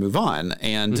up and then move on,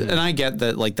 and I get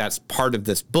that like that's part of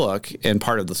this book and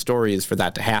part of the story is for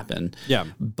that to happen. Yeah.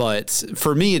 But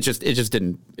for me, it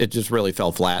just really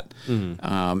fell flat,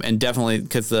 and definitely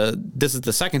because this is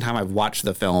the second time I've watched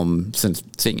the film since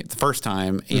seeing it the first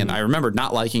time, and I remember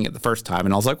not liking it the first time,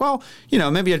 and I was like, well,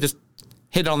 maybe I just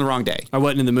hit it on the wrong day. I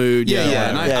wasn't in the mood. Yeah.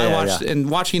 And I Yeah, watched and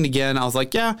watching it again, I was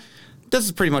like, yeah, this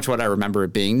is pretty much what I remember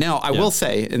it being. Now, I will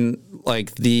say, in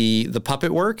like the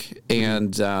puppet work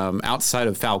and outside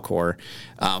of Falcor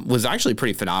was actually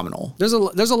pretty phenomenal. There's a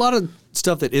lot of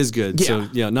stuff that is good. Yeah.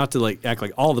 So not to like act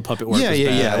like all the puppet work. Yeah, is yeah,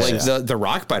 bad. yeah. Like the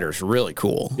rock biter is really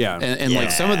cool. Yeah. and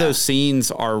like some of those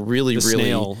scenes are really, The really,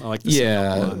 snail. I like the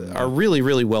snail a lot. are really,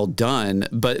 really well done.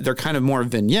 But they're kind of more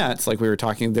vignettes, like we were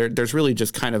talking. There's really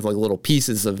just kind of like little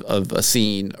pieces of a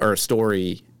scene or a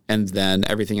story, and then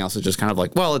everything else is just kind of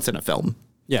like, well, it's in a film.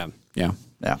 Yeah. Yeah.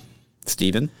 Yeah.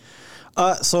 Steven?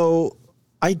 So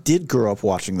I did grow up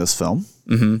watching this film,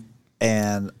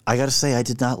 and I got to say, I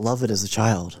did not love it as a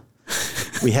child.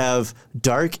 We have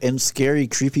dark and scary,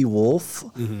 creepy wolf.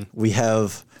 We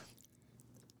have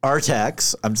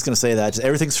Artax. I'm just going to say that. Just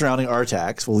everything surrounding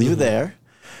Artax. We'll leave it there.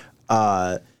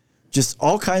 Just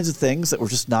all kinds of things that were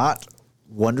just not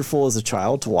wonderful as a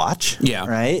child to watch. Yeah.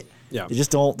 Right? Yeah. They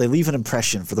just don't, they leave an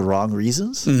impression for the wrong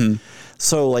reasons.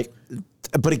 So, like,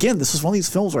 but again, this was one of these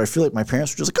films where I feel like my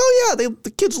parents were just like, "Oh yeah,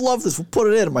 the kids love this. We'll put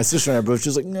it in." And my sister and I both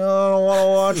just like, "No, I don't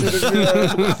want to watch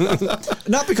it again."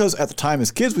 Not because at the time as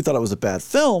kids we thought it was a bad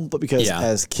film, but because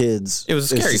as kids It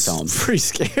was a scary just film. pretty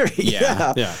scary.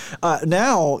 Yeah.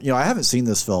 Now I haven't seen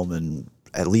this film in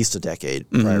at least a decade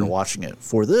prior to watching it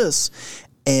for this,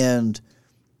 and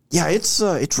yeah, it's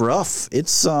rough. It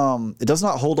does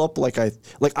not hold up like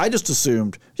I just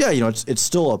assumed. Yeah, it's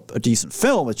still a decent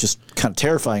film. It's just kind of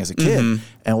terrifying as a kid.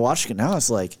 And watching it now, it's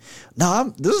like,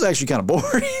 no, this is actually kind of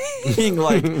boring.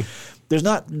 Like, there's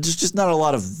just not a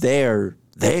lot of there.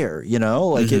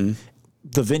 Like the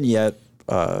vignette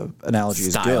analogy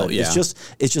is Style, good. yeah.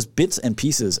 It's just bits and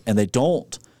pieces, and they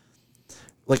don't.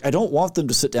 Like, I don't want them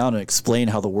to sit down and explain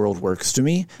how the world works to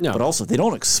me. No. But also, they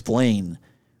don't explain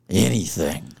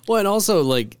anything. Well, and also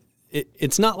like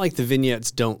it's not like the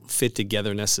vignettes don't fit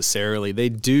together necessarily. They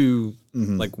do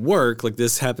like work. Like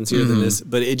this happens here, then this,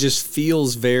 but it just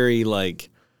feels very like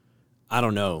I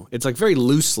don't know. It's like very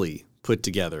loosely put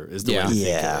together is the way to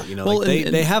think of it. Well, like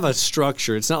they have a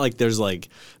structure. It's not like there's like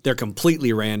they're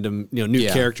completely random. New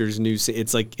characters,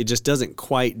 It's like it just doesn't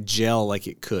quite gel like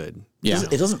it could. Yeah.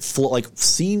 It doesn't flow, like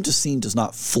scene to scene does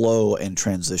not flow and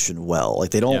transition well.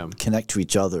 Like they don't connect to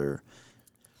each other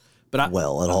but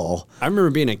well at all. I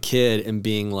remember being a kid and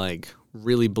being like,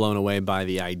 really blown away by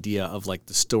the idea of like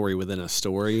the story within a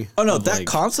story. Oh no, of, that like,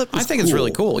 concept is I think it's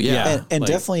really cool. Yeah. And like-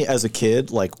 definitely as a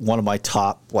kid, like one of my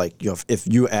top, like, you know, if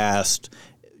you asked,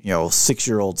 you know,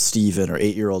 6-year-old Steven or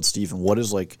 8-year-old Steven, what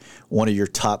is like one of your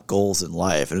top goals in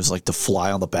life? And it was like to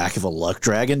fly on the back of a luck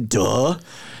dragon. Duh.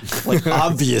 Like,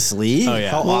 obviously. Oh, yeah.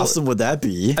 How awesome would that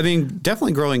be? I mean,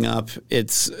 definitely growing up,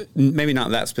 it's maybe not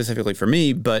that specifically for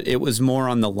me, but it was more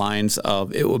on the lines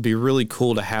of it would be really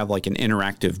cool to have like an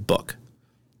interactive book.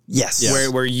 Yes.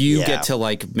 Where you Yeah. get to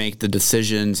like make the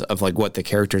decisions of like what the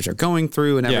characters are going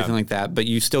through and everything like that, but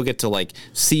you still get to like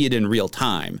see it in real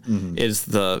time is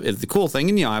the cool thing.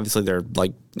 And you know, obviously they're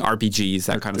like RPGs,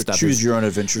 that kind of stuff. Choose your own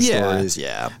adventure stories.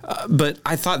 Yeah. But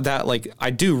I thought that like I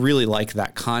do really like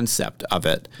that concept of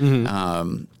it,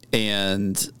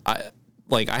 and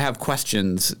I have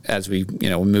questions as we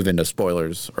move into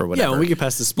spoilers or whatever. Yeah, when we get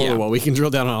past the spoiler wall, we can drill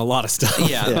down on a lot of stuff.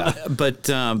 Yeah. But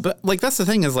like that's the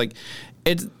thing is like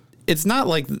it's not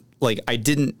like I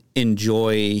didn't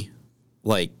enjoy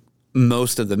like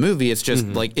most of the movie. It's just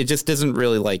like it just doesn't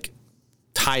really like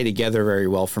tie together very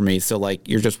well for me. So like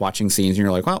you're just watching scenes and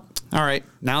you're like, well, all right,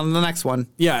 now the next one.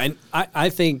 Yeah, and I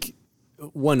think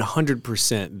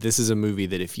 100% this is a movie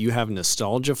that if you have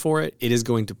nostalgia for it, it is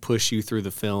going to push you through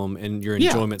the film and your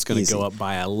enjoyment's going to go up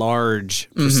by a large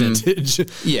percentage.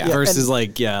 Yeah. Versus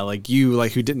like you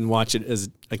who didn't watch it as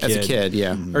a kid. As a kid,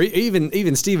 yeah. Or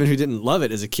even Steven who didn't love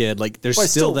it as a kid. Like there's Well,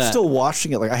 still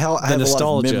watching it. Like I have a lot of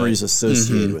nostalgia. memories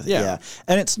associated with it. Yeah. Yeah.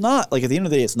 And it's not like at the end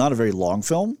of the day, it's not a very long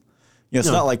film. You know, it's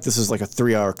not like this is like a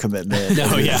 3-hour commitment.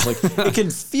 No, yeah. It's like it can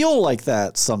feel like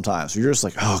that sometimes. You're just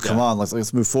like, oh, come on,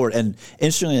 let's move forward. And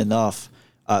interestingly enough,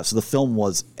 so the film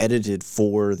was edited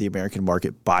for the American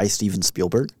market by Steven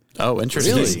Spielberg. Oh,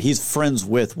 interesting. He's friends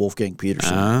with Wolfgang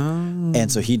Petersen,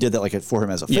 and so he did that like for him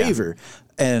as a favor.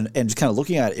 And just kind of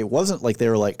looking at it, it wasn't like they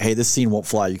were like, "Hey, this scene won't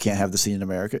fly. You can't have the scene in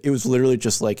America." It was literally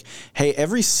just like, "Hey,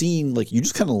 every scene, like you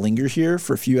just kind of linger here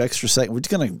for a few extra seconds.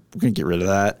 We're gonna get rid of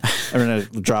that. And we're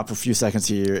gonna drop a few seconds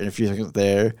here and a few seconds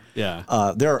there." Yeah.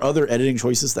 There are other editing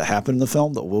choices that happen in the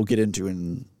film that we'll get into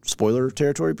in spoiler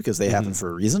territory because they happen for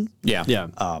a reason. Yeah. Yeah.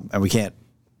 And we can't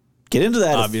get into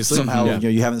that Obviously. if somehow Yeah.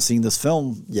 you haven't seen this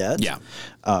film yet. Yeah.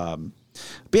 But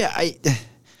yeah,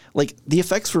 like the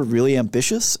effects were really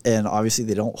ambitious, and obviously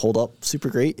they don't hold up super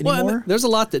great anymore. Well, there's a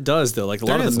lot that does though. Like a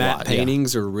lot of is the a matte lot, yeah.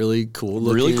 paintings are really cool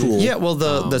looking. Really cool. Yeah, well,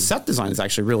 the set design is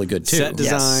actually really good too. Set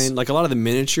design, like a lot of the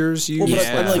miniatures used, Well,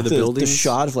 but like, like for the the buildings.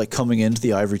 shot of like coming into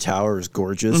the ivory tower is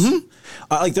gorgeous.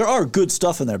 Like there are good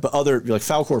stuff in there, but other like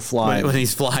Falcor flying. When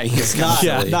he's flying, it's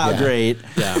Not, not great.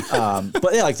 Yeah.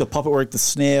 But yeah, like the puppet work, the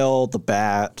snail, the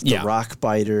bat, the Yeah. rock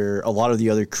biter, a lot of the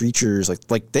other creatures,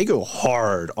 like they go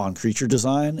hard on creature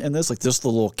design in this. Like just the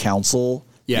little council.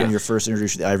 Yeah. When you're first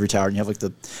introduced to the ivory tower, and you have like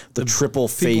the triple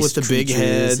face with the big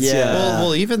heads, yeah.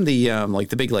 Well, even the like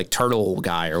the big like turtle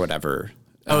guy or whatever.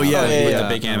 Oh, yeah, with yeah. the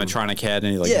big animatronic head,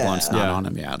 and he like Yeah. blunts snot Yeah. on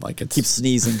him. Yeah, like it's keep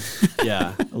sneezing,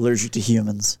 Yeah. allergic to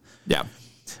humans. yeah.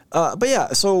 But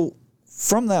yeah, so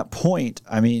from that point,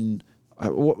 I mean,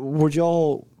 would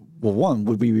y'all? Well, one,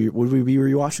 would we be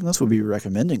rewatching this? Would we be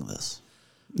recommending this?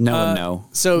 No.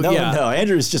 So No, yeah, no,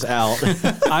 Andrew's just out.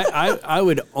 I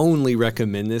would only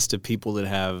recommend this to people that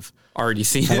have Already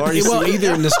seen it. already well seen it.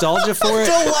 either nostalgia for it,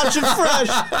 Don't watch it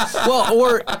fresh. well,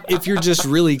 or if you're just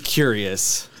really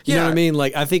curious. You know Yeah. what I mean?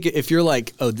 Like I think if you're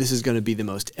like, oh, this is going to be the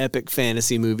most epic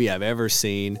fantasy movie I've ever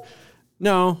seen.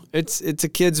 No, it's a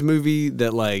kids movie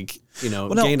that like no,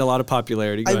 gained a lot of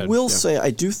popularity. Go I ahead. will Yeah. say,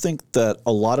 I do think that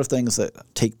a lot of things that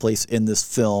take place in this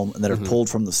film and that are pulled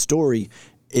from the story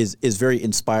is very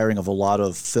inspiring of a lot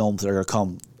of films that are going to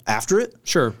come after it.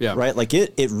 Sure, yeah. Right? Like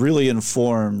it really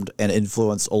informed and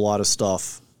influenced a lot of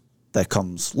stuff that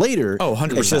comes later. Oh,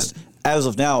 100%. It's just as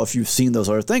of now, if you've seen those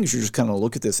other things, you're just kind of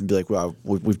look at this and be like, "Well,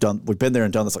 we've been there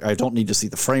and done this." Like, I don't need to see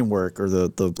the framework or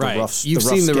the Right. rough. You've the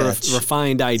rough seen the sketch.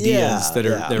 refined ideas that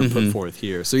are put forth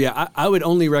here. So yeah, I would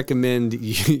only recommend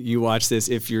you watch this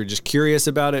if you're just curious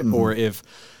about it or if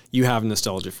you have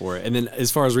nostalgia for it. And then as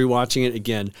far as rewatching it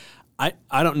again,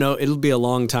 I don't know. It'll be a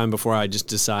long time before I just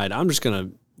decide I'm just gonna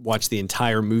watch the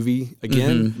entire movie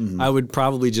again. I would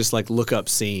probably just like look up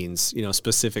scenes,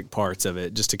 specific parts of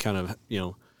it, just to kind of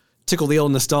tickle the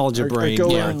old nostalgia Or go go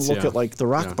in and look at like the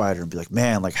rock biter and be like,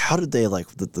 man, like how did they like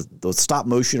the stop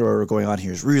motion or going on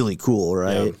here is really cool,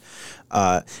 right?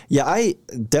 I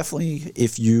definitely,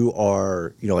 if you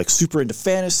are like super into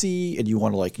fantasy and you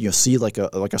want to like see like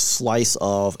a slice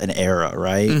of an era,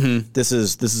 right? This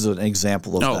is an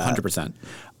example of that. 100%.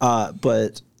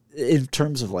 But in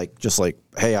terms of like just like,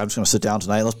 hey, I'm just going to sit down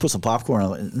tonight. Let's put some popcorn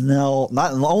on. No,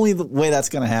 not the only way that's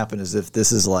going to happen is if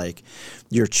this is like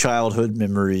your childhood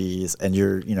memories and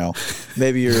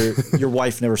maybe your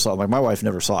wife never saw it. Like my wife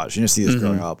never saw it. She didn't see this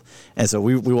growing up, and so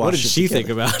we watched. What did she think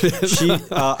about it?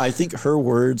 I think her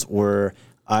words were,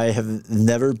 "I have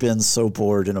never been so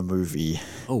bored in a movie."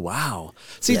 Oh wow!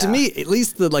 See, to me, at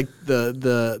least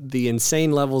the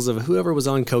insane levels of whoever was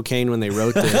on cocaine when they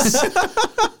wrote this,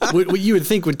 what you would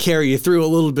think would carry you through a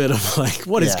little bit of like,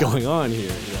 what is going on here?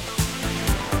 Yeah.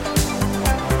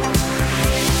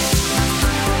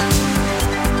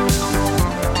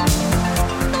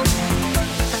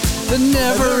 The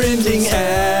never-ending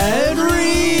ad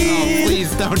read. Oh,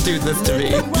 please don't do this to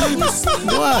me.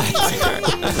 What?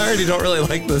 I already don't really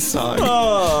like this song.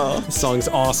 This song's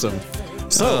awesome.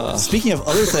 So, speaking of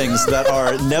other things that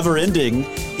are never-ending,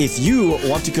 if you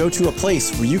want to go to a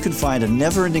place where you can find a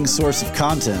never-ending source of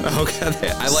content,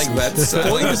 Okay, I like that.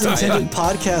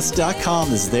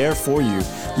 SpoilersIntendedPodcast.com is there for you.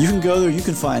 You can go there, you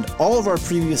can find all of our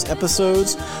previous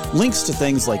episodes, links to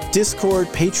things like Discord,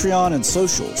 Patreon, and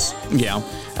socials. Yeah.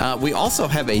 We also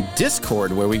have a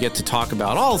Discord where we get to talk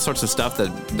about all sorts of stuff that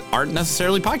aren't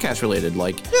necessarily podcast related,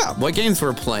 like what games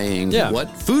we're playing, what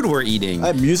food we're eating,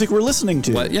 music we're listening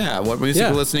to. what music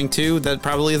we're listening to that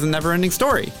probably is a never-ending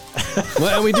story.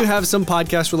 Well, and we do have some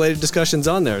podcast related discussions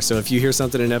on there. So if you hear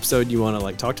something in an episode, you want to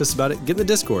like talk to us about it, get in the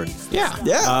Discord. Yeah.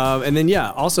 And then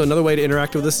also another way to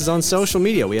interact with us is on social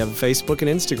media. We have Facebook and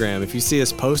Instagram. If you see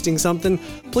us posting something,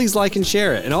 please like and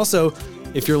share it. And also,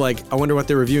 if you're like, I wonder what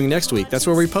they're reviewing next week, that's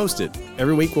where we post it.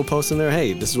 Every week we'll post in there,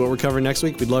 hey, this is what we're covering next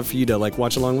week. We'd love for you to like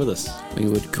watch along with us. We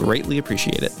would greatly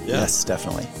appreciate it. Yes,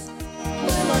 definitely.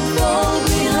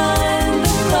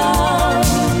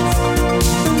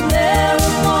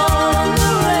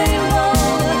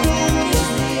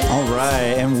 All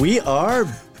right, and we are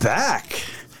back.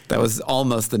 That was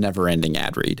almost the never-ending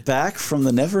ad read. Back from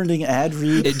the never-ending ad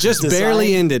read. It just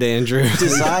barely ended, Andrew.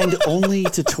 Designed only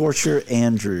to torture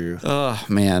Andrew. Oh,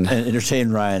 man. And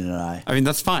entertain Ryan and I. I mean,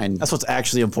 that's fine. That's what's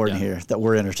actually important here, that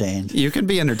we're entertained. You can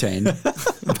be entertained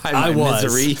by my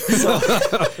misery.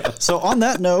 So on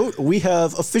that note, we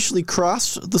have officially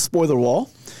crossed the spoiler wall.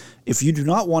 If you do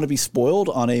not want to be spoiled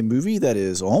on a movie that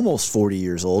is almost 40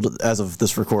 years old as of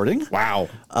this recording. Wow.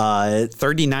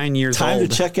 39 years old. Time to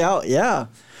check out,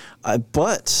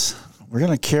 but we're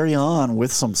going to carry on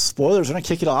with some spoilers. We're going to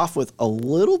kick it off with a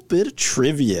little bit of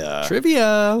trivia.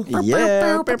 Yeah.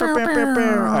 All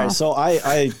right, so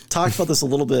I talked about this a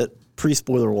little bit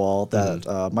pre-spoiler wall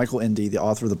that Michael Ende, the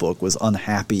author of the book, was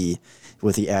unhappy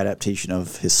with the adaptation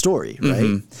of his story,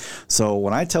 right? So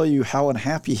when I tell you how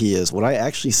unhappy he is, what I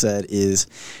actually said is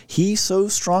he so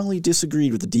strongly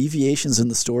disagreed with the deviations in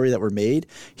the story that were made,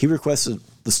 he requested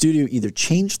the studio either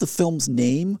change the film's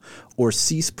name or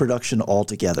cease production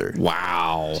altogether.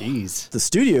 Wow. Jeez. The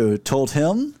studio told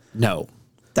him, no.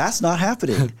 That's not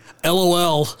happening.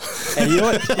 LOL. And you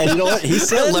know what? He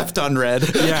said left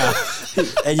unread. Yeah.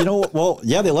 And you know what? Well,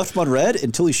 yeah, they left him unread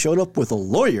until he showed up with a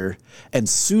lawyer and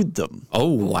sued them. Oh,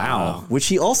 wow. Which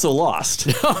he also lost.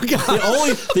 Oh,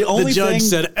 God. The only judge thing,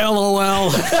 said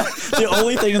LOL. The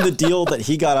only thing in the deal that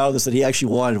he got out of this that he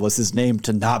actually wanted was his name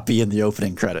to not be in the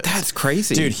opening credits. That's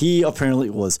crazy. Dude, he apparently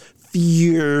was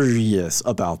furious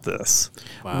about this.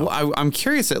 Wow. Well, I'm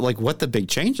curious at like what the big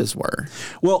changes were.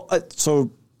 Well, so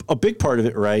a big part of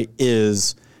it, right,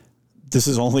 is this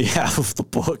is only half of the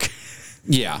book.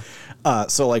 Yeah.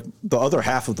 So like the other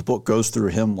half of the book goes through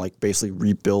him like basically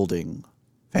rebuilding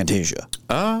Fantasia.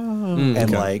 Oh.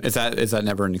 And like is that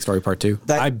Never-Ending Story Part 2?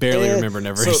 I barely remember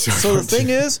Never-Ending Story. So the thing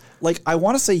is, like, I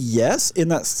want to say yes in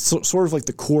that sort of like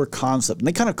the core concept. And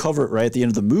they kind of cover it right at the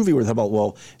end of the movie where they talk about,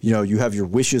 well, you have your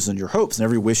wishes and your hopes, and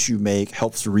every wish you make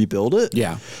helps to rebuild it.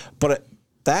 Yeah. But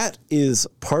that is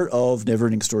part of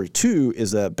Never-Ending Story 2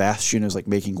 is that Bastian is like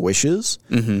making wishes.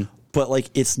 Mm-hmm. But like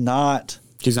it's not.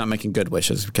 He's not making good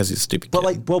wishes because he's a stupid but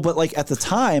kid. But at the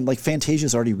time, like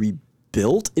Fantasia's already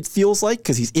rebuilt, it feels like,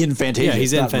 because he's in Fantasia. Yeah,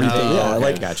 he's in Fantasia.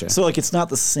 Okay, gotcha. So like it's not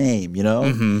the same,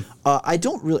 Mm-hmm. I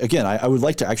don't really. Again, I would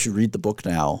like to actually read the book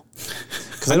now.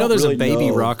 I know there's a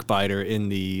baby rock biter in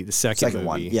the second movie.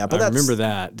 One. Yeah, but I remember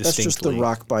that distinctly. That's just the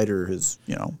rock biter has,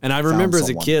 And I remember as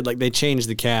a kid, like they changed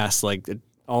the cast, like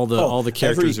all the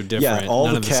characters are different. Yeah, all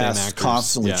None the of the same cast actors.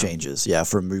 constantly changes. Yeah,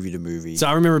 from movie to movie. So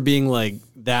I remember being like,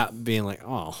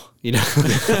 oh,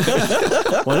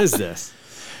 what is this?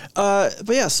 But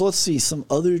yeah, so let's see some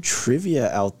other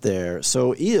trivia out there.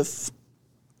 So if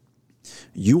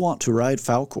you want to ride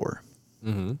Falcor,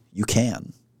 you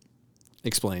can.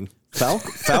 Explain.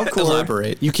 Falcor.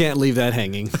 Elaborate. You can't leave that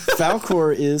hanging.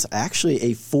 Falcor is actually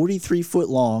a 43-foot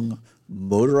long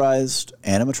motorized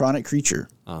animatronic creature.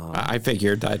 I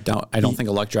figured. I don't think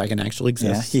a luck dragon actually Yeah,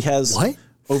 exists. he has What?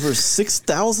 over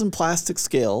 6,000 plastic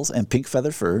scales and pink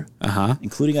feather fur,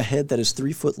 including a head that is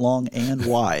 3 foot long and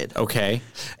wide. Okay.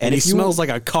 And he if you- smells like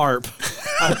a carp.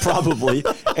 Probably.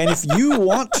 And if you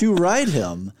want to ride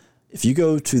him, if you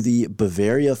go to the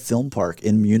Bavaria Film Park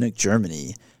in Munich,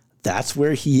 Germany, that's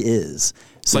where he is.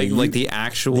 So Like the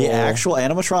actual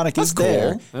animatronic is cool.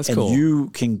 there, That's and cool.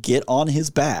 you can get on his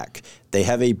back. They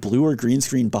have a blue or green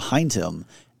screen behind him,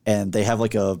 and they have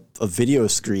like a video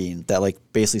screen that like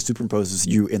basically superimposes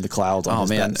you in the clouds on his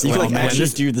man. back. So you can Well, like man, actually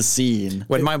this- do the scene.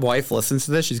 When my wife listens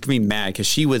to this, she's gonna be mad because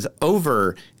she was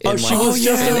over. In she was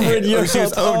just over in Europe. She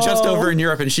was just over in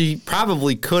Europe, and she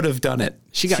probably could have done it.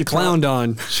 She got clowned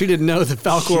on. She didn't know that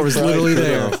Falcor was probably literally could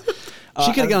there. have.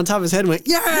 She could have got on top of his head and went,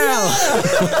 yeah!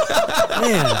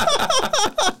 Man.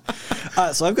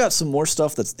 So I've got some more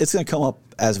stuff it's going to come up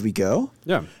as we go.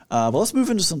 Yeah. But let's move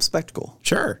into some spectacle.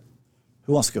 Sure,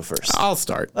 Who wants to go first? I'll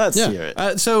start. Let's Yeah. hear it.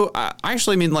 I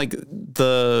actually mean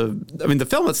the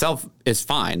film itself is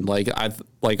fine. Like I've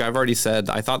already said,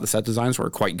 I thought the set designs were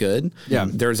quite good. Yeah.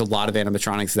 There's a lot of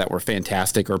animatronics that were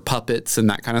fantastic, or puppets and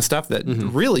that kind of stuff that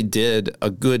really did a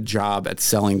good job at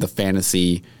selling the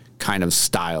fantasy kind of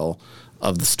style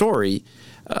of the story.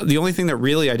 The only thing that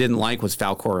really I didn't like was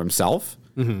Falcor himself,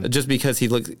 just because he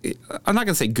looked. I'm not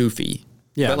gonna say goofy.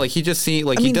 Yeah. But like he just seemed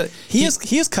like I mean, he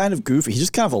he is kind of goofy. He's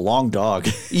just kind of a long dog.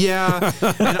 yeah,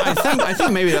 and I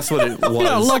think maybe that's what it was.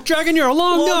 Yeah, Luck Dragon, you're a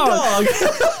long dog.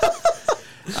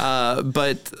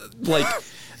 But like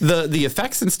the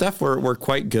effects and stuff were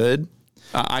quite good.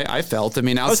 I felt. I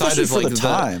mean, outside especially of for like the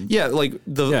time.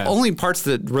 the only parts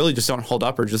that really just don't hold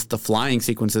up are just the flying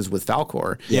sequences with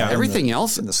Falcor. Yeah, and everything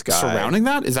else in the sky. surrounding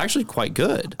that is actually quite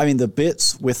good. I mean, the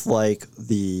bits with like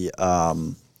the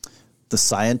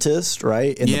scientist,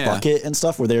 right, in the Yeah. bucket and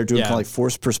stuff, where they're doing Yeah. kind of like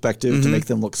forced perspective to make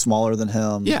them look smaller than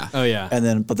him. Yeah. Oh, yeah. And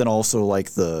then also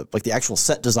like the actual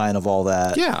set design of all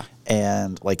that. Yeah.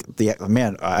 And like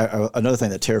another thing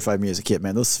that terrified me as a kid,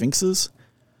 man, those sphinxes.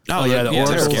 Oh yeah, the they're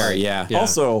oracles. scary. Yeah. Yeah.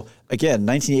 Also, again,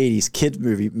 1980s kid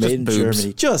movie made in boobs.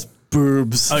 Germany, just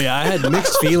boobs. Oh, yeah. I had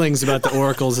mixed feelings about the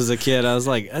oracles as a kid. I was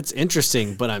like, that's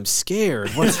interesting, but I'm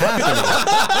scared. What's happening?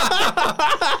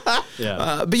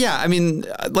 Yeah. But yeah, I mean,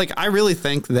 like I really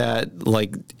think that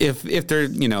like if there,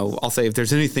 I'll say if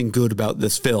there's anything good about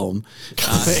this film,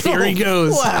 Here he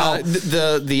goes.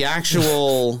 the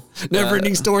actual Never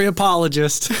ending story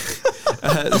apologist.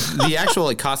 the actual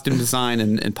like costume design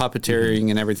and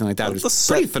puppeteering and everything like that was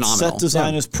pretty phenomenal. Set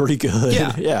design is pretty good.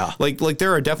 Yeah, yeah. Like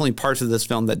there are definitely parts of this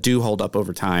film that do hold up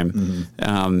over time.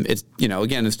 It's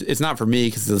again, it's not for me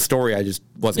because the story I just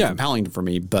wasn't compelling for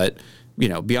me. But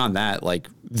beyond that, like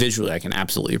visually, I can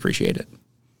absolutely appreciate it.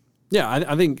 Yeah,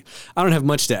 I think I don't have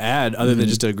much to add other than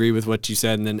just to agree with what you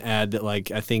said, and then add that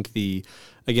like I think a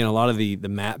lot of the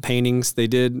matte paintings they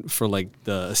did for like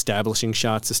the establishing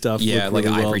shots and stuff. Yeah, looked like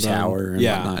really Ivory well done. Tower and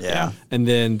whatnot. Yeah. And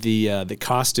then the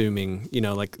costuming,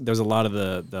 like there's a lot of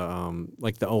the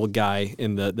like the old guy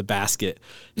in the basket.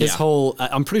 His Yeah. whole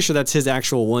I'm pretty sure that's his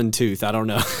actual one tooth. I don't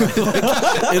know.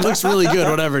 It looks really good,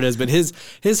 whatever it is. But his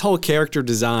whole character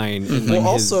design and like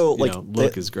also, his,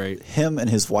 look is great. Him and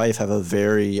his wife have a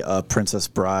very Princess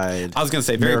Bride. I was gonna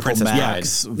say very Miracle Princess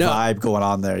Max Bride. vibe going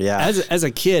on there. Yeah. As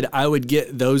a kid, I would get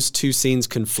those two scenes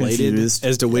conflated Confused.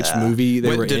 as to which Yeah. movie they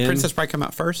Wait, were did in. Princess Bride come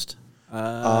out first?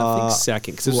 I think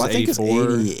second, because I think it's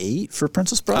 88 for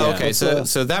Princess Bride. Oh, okay, That's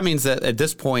so that means that at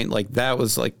this point, like that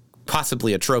was like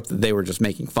possibly a trope that they were just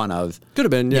making fun of. Could have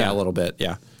been, yeah. a little bit,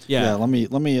 yeah. yeah. Let me.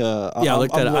 Yeah, I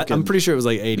looked at it. I'm pretty sure it was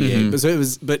like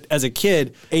 88. But as a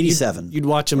kid, 87. You'd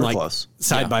watch them We're like close.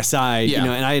 side by side, Yeah.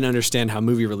 and I didn't understand how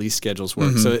movie release schedules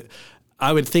work. So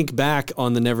I would think back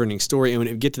on the Neverending Story, and when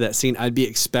it would get to that scene, I'd be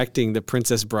expecting the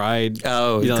Princess Bride.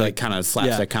 Oh, like kind of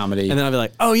slapstick comedy. and then I'd be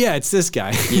like, oh yeah, it's this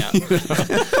guy. Yeah.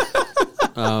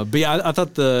 But yeah, I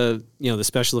thought the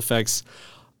special effects,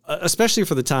 especially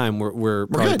for the time, were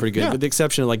probably good, pretty good, yeah. with the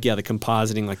exception of like the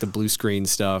compositing, like the blue screen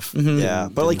stuff. Yeah,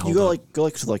 but like you hold go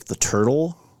to like the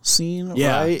turtle scene,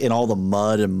 Yeah. right? And all the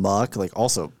mud and muck. Like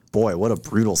also, boy, what a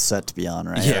brutal set to be on,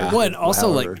 right? Yeah. Or Well, and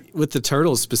also however. like with the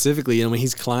turtles specifically, when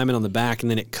he's climbing on the back,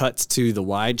 and then it cuts to the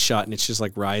wide shot, and it's just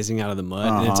like rising out of the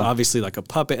mud, and it's obviously like a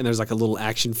puppet, and there's like a little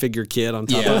action figure kid on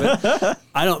top of it.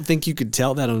 I don't think you could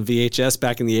tell that on VHS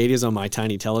back in the '80s on my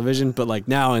tiny television, but like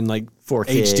now in like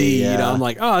 4K, HD, yeah. I'm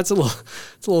like, oh, it's a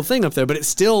little thing up there, but it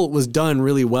still was done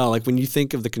really well. Like when you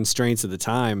think of the constraints of the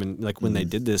time, and like when they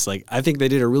did this, like I think they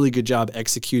did a really good job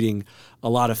executing a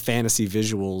lot of fantasy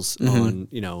visuals on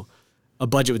a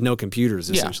budget with no computers,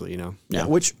 essentially. Yeah,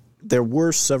 which there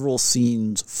were several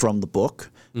scenes from the book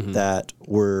that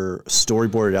were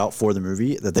storyboarded out for the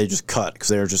movie that they just cut because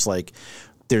they were just like,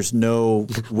 there's no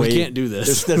way. We can't do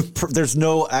this. There's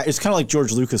no. It's kind of like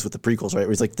George Lucas with the prequels, right? Where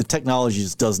he's like, the technology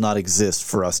just does not exist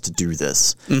for us to do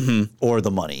this, or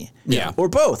the money, or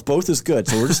both. Both is good.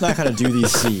 So we're just not going to do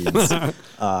these scenes.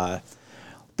 But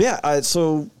yeah.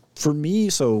 So for me,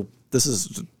 this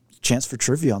is a chance for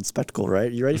trivia on Spectacle,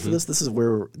 right? You ready for this? This is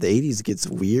where the 80s gets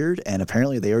weird, and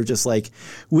apparently they were just like,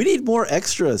 we need more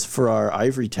extras for our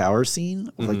ivory tower scene,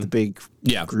 like the big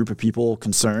group of people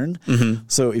concerned.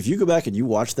 So if you go back and you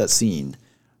watch that scene,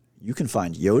 you can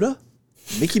find Yoda,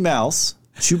 Mickey Mouse,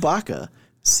 Chewbacca,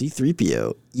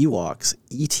 C-3PO, Ewoks,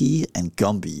 E.T., and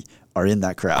Gumby are in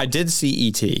that crowd. I did see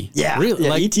E.T. Yeah, Really? yeah,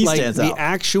 Like, E.T. like stands the out.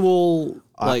 actual,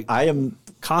 like, I am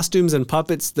costumes and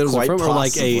puppets those are quite from, or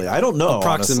like possibly. I don't know,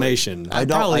 approximation. honestly. I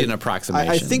don't. Probably an approximation.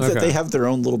 I think that Okay. they have their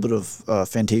own little bit of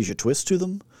Fantasia twist to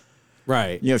them.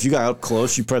 Right. You know, if you got up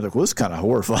close, you probably like, well, this is kind of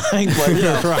horrifying. But,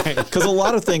 yeah, Right. Because a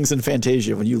lot of things in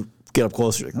Fantasia, when you get up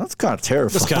close, you're like, that's kind of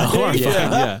terrifying. Kind of horrifying.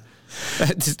 Yeah.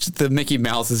 The Mickey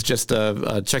Mouse is just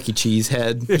a Chuck E. Cheese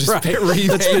head. Just Right.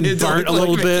 That's been burnt a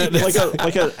little bit.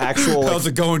 like an actual, How's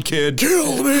it going, kid?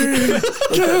 Kill me!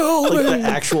 Kill like me! the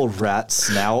actual rat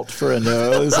snout for a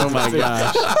nose. Oh my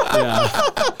gosh. Yeah.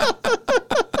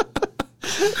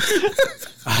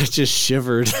 I just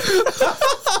shivered.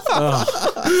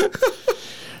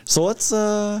 So let's.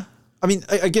 I mean,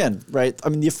 again, right? I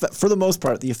mean, for the most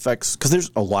part, the effects, because there's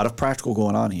a lot of practical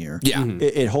going on here. Yeah.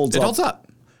 It holds up. It holds up.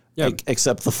 Yeah.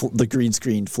 Except the green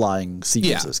screen flying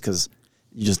sequences, because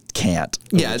you just can't.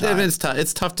 Yeah, over time.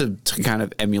 it's tough to kind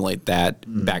of emulate that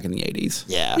back in the 80s.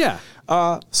 Yeah.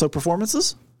 Yeah. So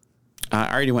performances?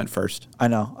 I already went first. I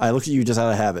know. I looked at you just out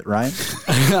of habit, Ryan.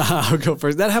 I'll go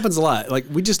first. That happens a lot. Like,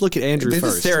 we just look at Andrew They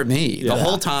first. just stare at me the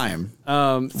whole time.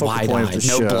 Focal point of Wide-eyed, the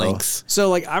no show. blinks. So,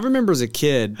 like, I remember as a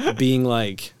kid being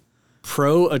like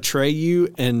pro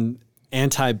Atreyu and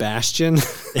anti Bastion.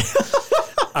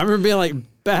 I remember being like,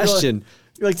 Bastion,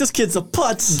 You're like, this kid's a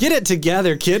putz. get it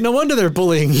together, kid. No wonder they're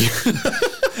bullying you.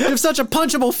 You have such a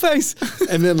punchable face.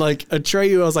 And then, like,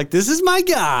 Atreyu, I was like, this is my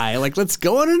guy. Like, let's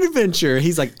go on an adventure.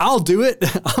 He's like, I'll do it.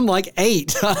 I'm like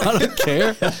 8. I don't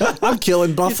care. I'm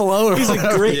killing buffalo. He's a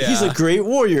great. Yeah. He's a great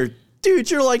warrior,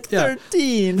 dude. You're like Yeah.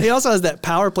 13. He also has that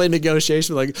power play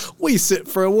negotiation, like, we sit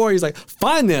for a war. He's like,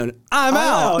 fine then, I'm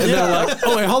out. And yeah. they're like,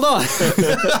 oh, wait, hold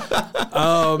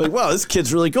on. Like, wow, this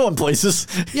kid's really going places.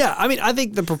 Yeah, I mean, I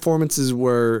think the performances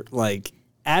were, like,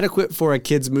 adequate for a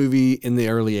kid's movie in the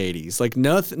early 80s. Like,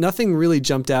 nothing really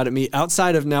jumped out at me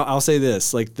outside of, now, I'll say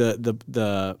this, like,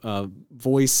 the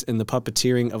voice and the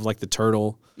puppeteering of, like, the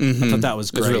turtle. I thought that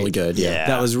was great. It was really good. Yeah.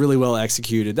 That was really well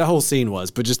executed. That whole scene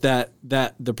was, but just that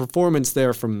the performance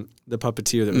there from the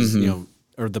puppeteer that was, you know,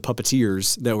 or the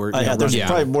puppeteers that were, you know, There's running.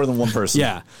 probably more than one person.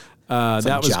 Yeah. That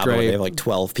was Jabba, great. They have like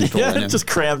 12 people in Yeah, him. just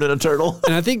crammed in a turtle.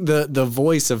 And I think the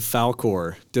voice of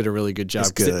Falcor did a really good job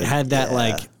because good. it had that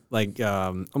like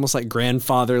almost like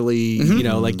grandfatherly, you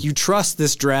know, like you trust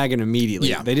this dragon immediately.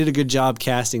 Yeah. They did a good job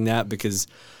casting that because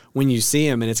when you see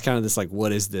him and it's kind of this like,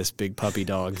 what is this big puppy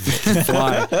dog that can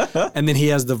fly? And then he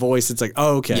has the voice. It's like,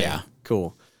 oh, okay, Yeah.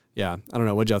 cool. Yeah, I don't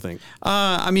know. What'd y'all think?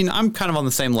 I mean, I'm kind of on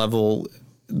the same level.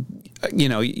 You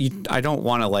know, I don't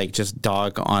want to like just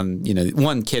dog on, you know,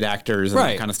 one kid actors and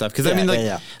Right. that kind of stuff. Because I mean,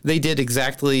 like they did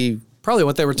exactly Probably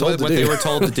what they were told what to do. they were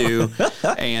told to do.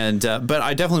 And but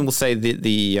I definitely will say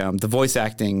the voice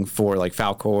acting for like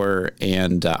Falcor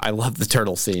and I love the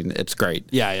turtle scene. It's great.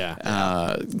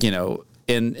 Yeah. You know,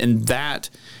 and that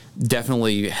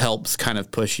definitely helps kind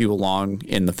of push you along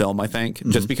in the film, I think,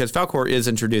 just because Falcor is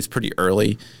introduced pretty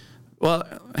early. Well,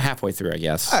 halfway through, I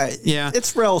guess. Yeah.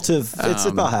 It's relative. It's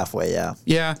about halfway, yeah.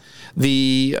 Yeah.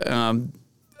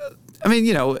 I mean,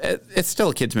 you know, it's still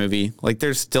a kid's movie. Like,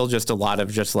 there's still just a lot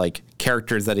of just like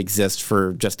characters that exist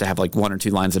for just to have like 1 or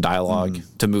 2 lines of dialogue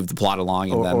to move the plot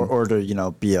along. And Or to, you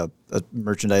know, be a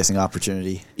merchandising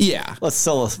opportunity. yeah. Let's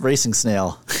sell a racing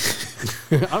snail.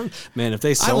 Man, if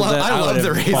they sold that, I love would the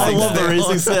have racing bought I love the snail.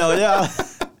 racing snail, yeah.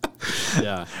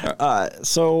 that. Yeah.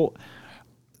 So,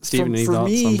 Steven, any for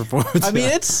thoughts me, on performance? I mean,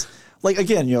 it's like,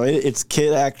 again, you know, it's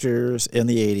kid actors in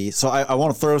the 80s. So I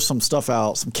want to throw some stuff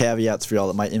out, some caveats for y'all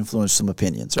that might influence some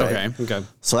opinions, right? Okay.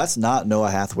 So that's not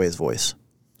Noah Hathaway's voice.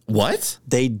 What?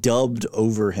 They dubbed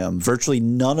over him. Virtually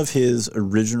none of his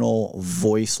original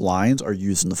voice lines are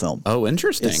used in the film. Oh,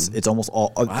 interesting. It's almost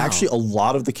all. Actually, a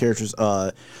lot of the characters.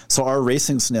 So our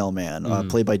racing snail man,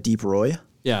 played by Deep Roy,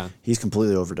 Yeah. He's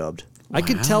completely overdubbed. I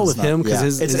could tell with him because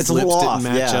his it's a lips little didn't off,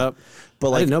 match up. But I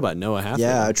like, didn't know about Noah Hathaway.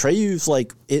 Yeah, Atreyu's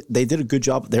like they did a good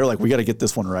job. They were like, we got to get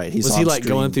this one right. Was he like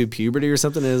going through puberty or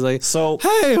something? And it was like, so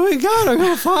hey, we gotta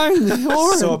go find the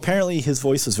horn. So apparently his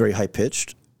voice was very high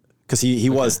pitched because he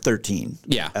was 13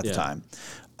 at the time.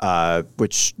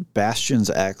 Which Bastion's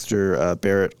actor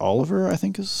Barrett Oliver, I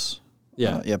think is.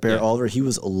 Barrett Oliver. He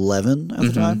was 11 at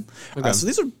the time. Okay. So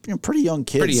these are pretty young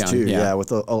kids too. Yeah,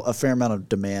 with a fair amount of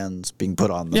demands being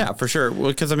put on them. Yeah, for sure.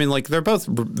 Because I mean, like they're both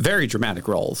very dramatic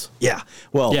roles. Yeah.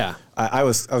 Well, I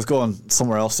was going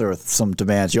somewhere else there with some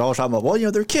demands. You all were talking about,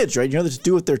 well, they're kids, right? They just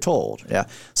do what they're told. Yeah.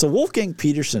 So Wolfgang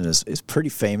Petersen is pretty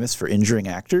famous for injuring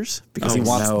actors because he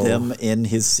wants them in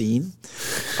his scene.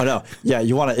 Oh no. Yeah.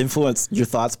 You want to influence your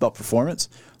thoughts about performance.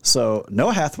 So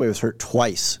Noah Hathaway was hurt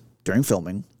twice during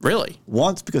filming. Really?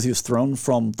 Once because he was thrown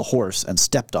from the horse and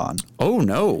stepped on. Oh,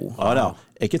 no. Oh, no.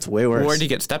 It gets way worse. Where did he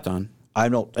get stepped on? I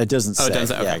don't. It doesn't say. Oh, it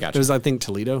doesn't. Okay, gotcha. It was, I think,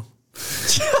 Toledo.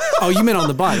 Oh, you meant on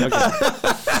the bike.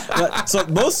 Okay. So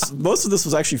most of this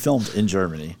was actually filmed in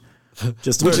Germany.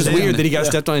 Which is weird that he got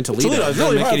stepped on in Toledo. Toledo. It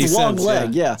doesn't make any long sense.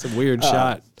 Leg. Yeah. It's a weird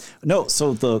shot. No,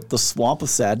 so the Swamp of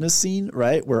Sadness scene,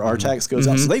 right, where Artax goes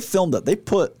out. So they filmed that. They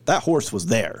put that horse was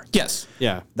there. Yes.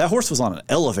 Yeah. That horse was on an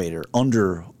elevator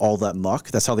under all that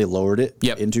muck. That's how they lowered it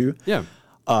into. Yeah.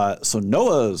 So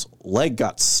Noah's leg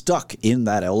got stuck in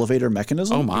that elevator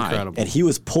mechanism. Oh my! Incredible. And he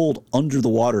was pulled under the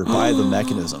water by the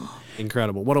mechanism.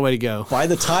 Incredible. What a way to go. By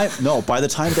the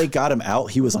time they got him out,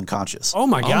 he was unconscious. Oh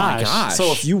my gosh.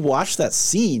 So if you watch that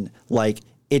scene, like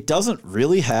it doesn't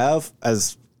really have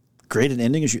as great an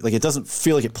ending as you like. It doesn't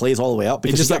feel like it plays all the way out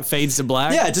because it just fades to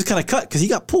black. Yeah, it just kind of cut because he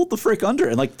got pulled the frick under,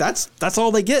 and like that's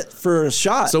all they get for a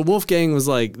shot. So Wolfgang was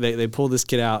like, they pulled this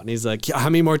kid out, and he's like, how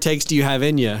many more takes do you have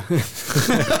in you?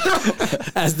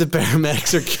 As the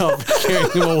paramedics are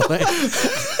carrying him away.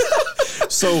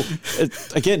 So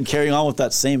again, carrying on with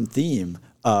that same theme,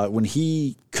 when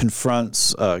he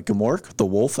confronts Gamork, the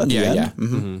wolf at the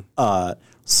end.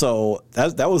 So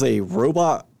that was a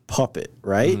robot puppet,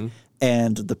 right?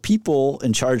 And the people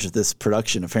in charge of this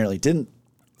production apparently didn't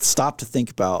stop to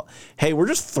think about, hey, we're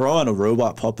just throwing a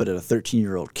robot puppet at a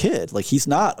 13-year-old kid. Like, he's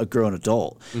not a grown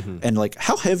adult. And, like,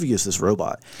 how heavy is this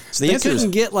robot? So they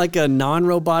couldn't get, like, a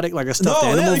non-robotic, like a stuffed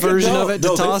animal version of it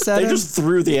to toss at him? They just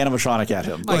threw the animatronic at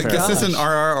him. Like, this isn't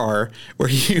RRR, where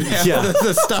you have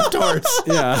the stuffed horse.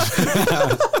 Yeah.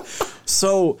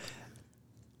 So,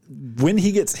 when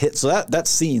he gets hit, so that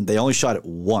scene, they only shot it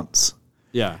once.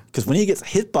 Yeah. Because when he gets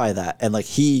hit by that and like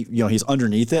he's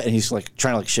underneath it and he's like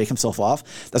trying to like shake himself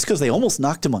off, that's because they almost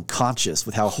knocked him unconscious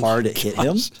with how hard it hit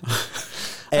him.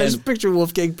 I just picture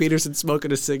Wolfgang Petersen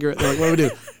smoking a cigarette. They're like, what do we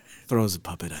do? Throws a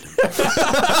puppet at him.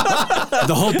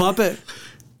 The whole puppet?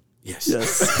 Yes.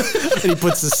 And he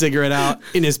puts the cigarette out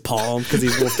in his palm because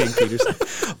he's Wolfgang Petersen.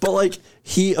 But like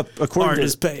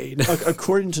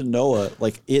according to Noah,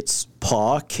 like its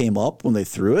paw came up when they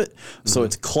threw it, so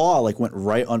its claw like went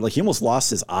right on. Like he almost lost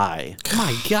his eye. Oh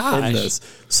my gosh!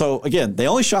 So again, they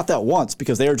only shot that once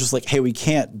because they were just like, hey, we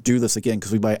can't do this again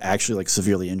because we might actually like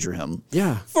severely injure him.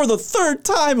 Yeah. For the third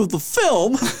time of the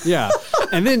film. Yeah.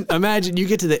 And then imagine you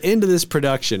get to the end of this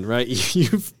production, right?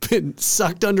 You've been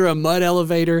sucked under a mud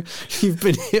elevator. You've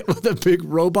been hit with a big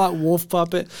robot wolf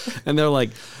puppet, and they're like,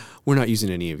 we're not using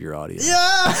any of your audio.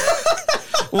 Yeah.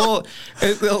 Well,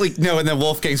 like, no, and then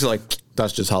Wolfgang's like,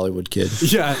 that's just Hollywood, kid.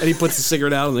 Yeah, and he puts the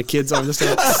cigarette out on the kid's arm. Just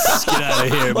like, get out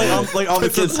of here, man. Like on the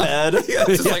kid's head. Yeah,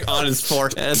 just like on his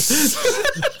forehead.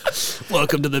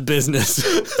 Welcome to the business.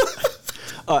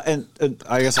 And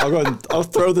I guess I'll go ahead and I'll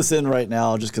throw this in right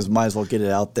now just because might as well get it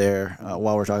out there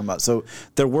while we're talking about it. So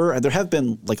there have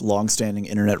been like longstanding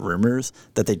internet rumors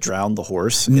that they drowned the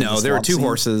horse. No, there were two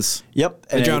horses. Yep.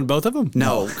 They drowned both of them?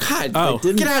 No. God,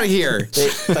 get out of here.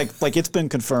 Like it's been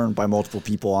confirmed by multiple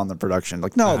people on the production.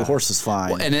 Like, no, the horse is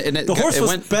fine. Well, and the horse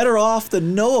was better off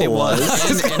than Noah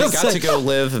was. And it got to go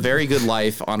live a very good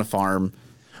life on a farm.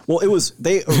 Well,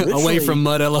 they away from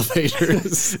mud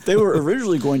elevators. They were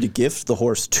originally going to gift the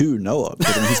horse to Noah, but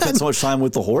then he spent so much time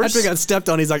with the horse. After he got stepped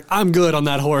on, he's like, "I'm good on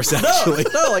that horse." Actually,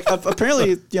 no, like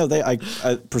apparently,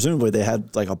 presumably they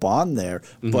had like a bond there,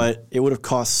 but it would have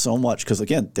cost so much because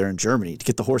again, they're in Germany to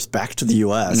get the horse back to the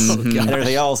U.S. And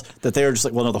everything else that they were just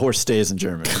like, well, no, the horse stays in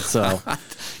Germany, so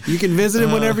you can visit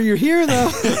him whenever you're here, though.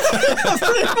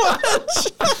 Pretty much.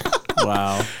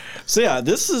 Wow. So yeah,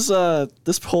 this is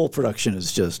this whole production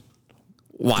is just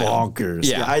wild. Bonkers.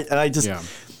 Yeah, I just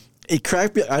It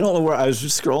cracked me. I don't know where I was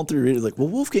just scrolling through reading like, well,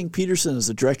 Wolfgang Petersen as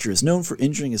a director is known for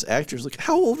injuring his actors. Like,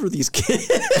 how old were these kids?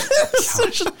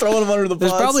 Just throwing them under the bus.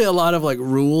 There's probably a lot of like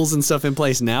rules and stuff in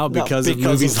place now because of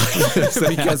movies like this.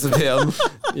 Because of him.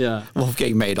 Yeah.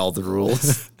 Wolfgang made all the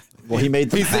rules. Well, he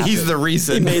made them happen. He's the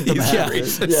reason. He made them He's happen. the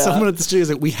reason. Yeah. Someone at the studio is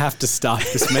like, we have to stop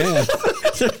this man.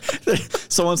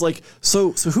 Someone's like,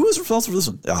 so who was responsible for this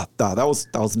one? That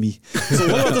was me. So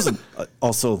what about this one?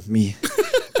 Also me.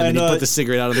 And then he put the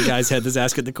cigarette out of the guy's head that's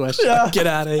asking the question. Yeah. Get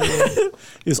out of here.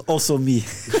 It was also me.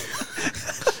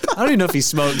 I don't even know if he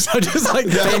smokes. I'm just like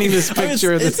painting this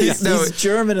picture of this. He's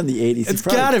German in the 80s. It's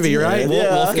gotta be, right?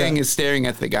 Yeah. Wolfgang is staring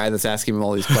at the guy that's asking him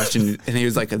all these questions, and he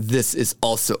was like, "This is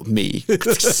also me." Add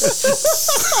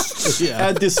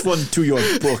this one to your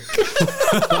book.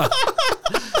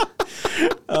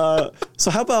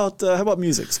 So how about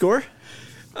music score?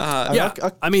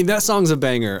 I mean, that song's a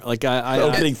banger. Like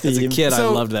Opening as a theme. kid, I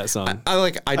So, loved that song.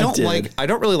 I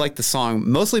don't really like the song,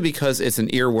 mostly because it's an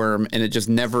earworm and it just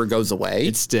never goes away.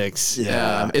 It sticks.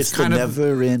 Yeah, it's it's kind the of-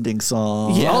 never-ending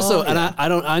song. Yeah. Also, and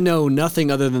I know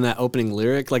nothing other than that opening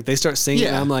lyric. Like they start singing,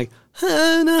 and Yeah. I'm like,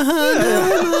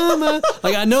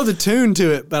 like I know the tune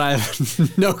to it, but I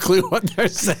have no clue what they're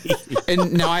saying.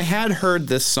 And now I had heard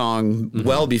this song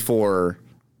well before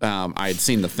I had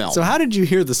seen the film. So how did you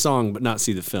hear the song but not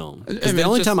see the film? 'Cause mean, the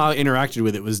only just- time I interacted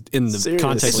with it was in the Seriously.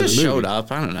 context it of just the movie. showed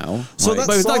up. I don't know. So Like-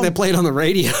 But it's like song- they played on the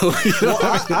radio. You know?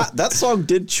 Well, that song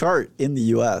did chart in the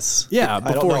U.S. Yeah, I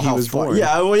don't before know he how was far- born.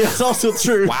 Yeah, well, yeah, it's also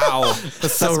true. wow,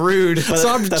 that's so rude. So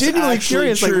I'm That's genuinely actually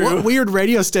curious, like true. what weird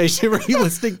radio station were you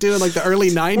listening to in like the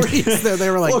early 90s that they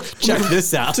were like, Look, check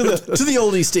this out. to the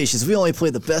oldie stations, we only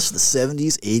play the best of the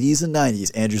 70s, 80s, and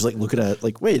 90s. Andrew's like looking at it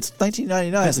like, wait, it's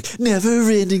 1999. It's like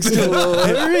never-ending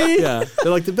story. Yeah,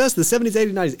 they're like the best of the 70s,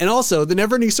 80s, 90s. And also the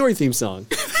Never Ending Story theme song.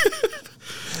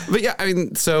 But yeah, I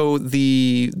mean, so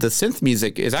the synth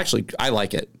music is actually, I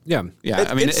like it. Yeah. Yeah,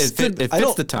 I mean, it's it good. I fits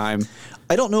don't- the time.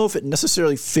 I don't know if it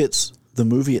necessarily fits the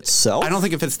movie itself, I don't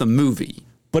think it fits the movie.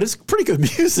 but it's pretty good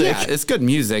music. Yeah, it's good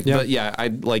music, Yeah. but yeah, I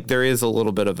like there is a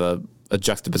little bit of a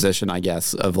juxtaposition, I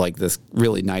guess, of like this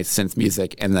really nice synth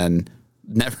music and then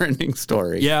never-ending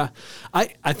story. Yeah.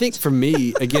 I think for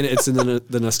me, again, it's in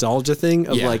the nostalgia thing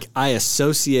of Yeah. like I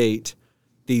associate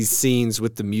these scenes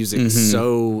with the music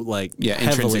so like Yeah,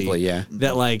 heavily intrinsically, yeah.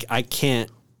 that like I can't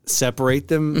separate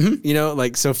them, you know,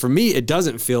 like so for me it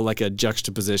doesn't feel like a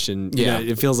juxtaposition. You Yeah. know,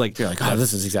 it feels like You're like, oh,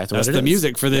 this is exactly that's what it the is.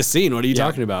 music for this scene. What are you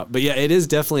talking about? But yeah, it is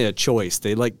definitely a choice.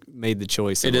 They like made the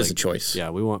choice. It of, is like, a choice. Yeah,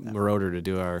 we want Marauder to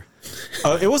do our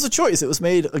It was a choice. It was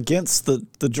made against the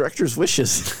director's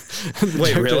wishes.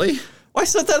 Wait, really? I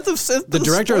said that at the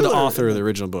director or the spoiler. author of the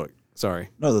original book. Sorry.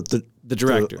 No, The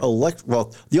director.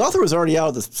 Well, the author was already out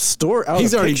of the store. He's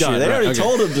of the already picture. done, They right, already okay.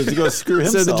 told him to go screw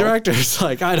himself. So the director's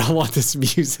like, I don't want this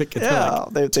music. And they're Yeah,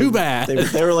 like, too bad.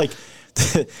 They were like,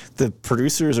 the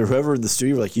producers or whoever in the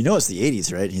studio were like, you know, it's the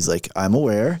 80s, right? And he's like, I'm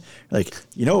aware. Like,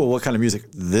 you know what kind of music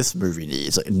this movie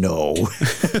needs? Like, no.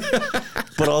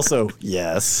 But also,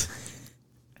 yes.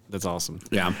 That's awesome.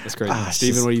 Yeah. That's great. it's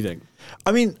Steven, just- what do you think?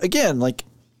 I mean, again, like,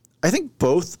 I think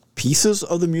both pieces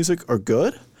of the music are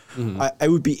good. Mm-hmm. I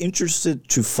would be interested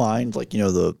to find, like, you know,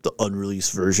 the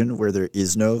unreleased version where there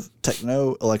is no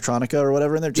techno electronica or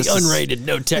whatever in there. Just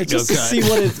no techno just to see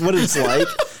what it's like.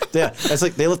 Yeah, it's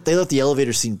like they let the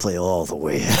elevator scene play all the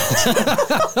way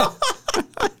out.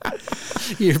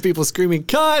 You hear people screaming,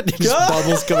 cut! Just Cut!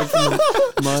 bubbles coming from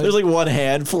the mud. There's like one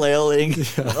hand flailing.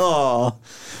 Oh,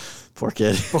 poor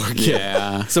kid.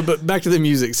 Yeah. So, but back to the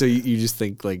music. So you just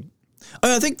think like,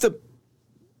 I think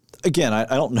again, I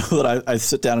don't know that I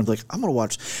sit down and be like, I'm going to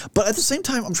watch. But at the same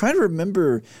time, I'm trying to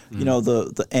remember, you know,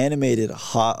 the animated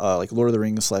like Lord of the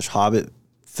Rings / Hobbit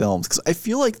films. Because I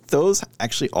feel like those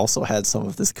actually also had some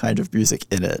of this kind of music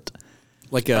in it.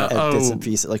 like At bits and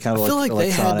pieces. Like kind of I feel like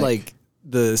they had electronic. like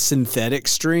the synthetic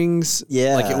strings.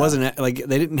 Yeah. Like it wasn't like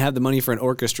they didn't have the money for an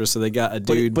orchestra, so they got a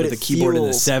dude with a keyboard in the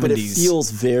 70s. But it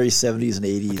feels very 70s and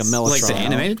 80s. Like a Mellotron. Like the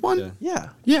animated one? Yeah.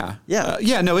 Yeah. Yeah.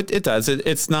 Yeah. No, it does.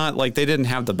 It's not like they didn't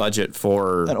have the budget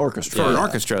for An orchestra. For an Yeah.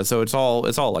 orchestra, so it's all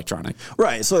electronic.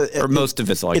 Right. So Or most of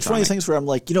it's It's one of electronic. these things where I'm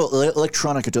like, you know,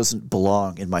 electronica doesn't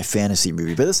belong in my fantasy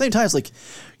movie. But at the same time, it's like,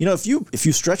 you know, if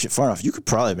you stretch it far enough, you could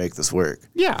probably make this work.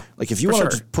 Yeah. Like if you for want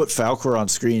to sure. just put Falcor on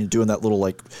screen doing that little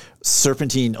like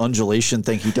serpentine undulation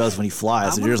thing he does when he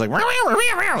flies, and you're just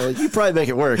like you probably make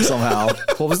it work somehow.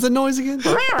 What was the noise again?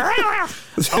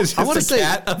 I wanna say-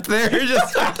 cat up there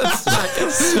just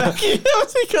He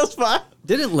goes by.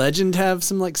 Didn't Legend have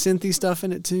some like synthy stuff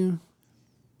in it too?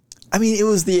 I mean, it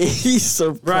was the 80s,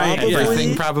 so Right, probably.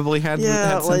 Everything probably had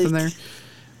Yeah, something like- there.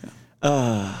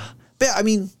 But I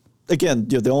mean, again,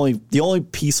 the only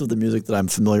piece of the music that I'm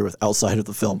familiar with outside of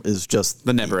the film is just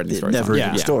the Never-Ending Story.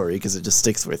 Never-Ending Story, because it just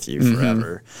sticks with you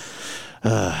forever.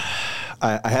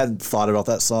 I hadn't thought about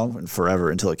that song in forever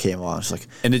until it came on. It's like,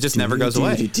 and it just never goes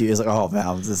away. It's like, oh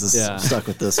man, this is stuck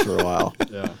with this for a while.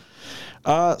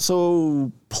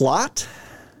 So plot.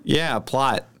 Yeah,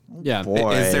 plot. Yeah.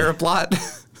 Boy. Is there a plot?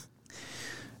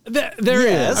 There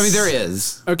Yes. is. I mean, there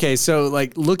is. Okay, so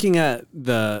like looking at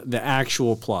the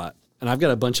actual plot, and I've got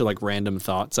a bunch of like random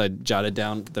thoughts I jotted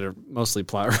down that are mostly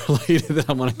plot related that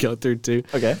I want to go through too.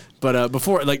 Okay. But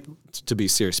before, like, to be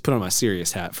serious, put on my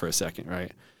serious hat for a second,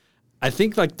 right? I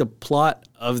think like the plot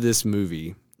of this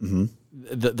movie,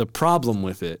 the problem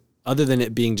with it, other than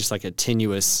it being just like a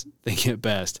tenuous thing at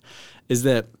best, is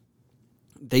that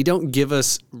they don't give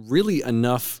us really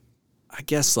enough, I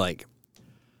guess, like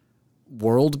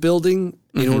world building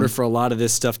in order for a lot of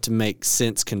this stuff to make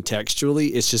sense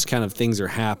contextually. It's just kind of things are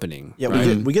happening. Yeah,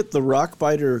 right? we get the rock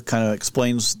biter kind of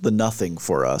explains the nothing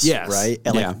for us, Yes. right?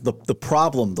 And like the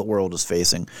problem the world is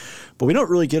facing. But we don't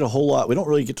really get a whole lot. We don't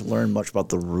really get to learn much about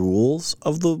the rules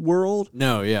of the world.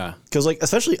 No, yeah. Because like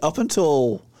especially up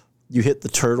until you hit the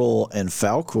turtle and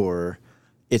Falcor,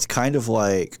 it's kind of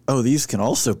like, oh, these can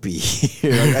also be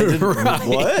here. Like, I didn't, Right.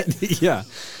 What? Yeah.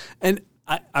 And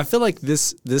I feel like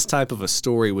this type of a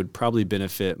story would probably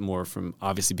benefit more from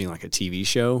obviously being like a TV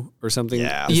show or something.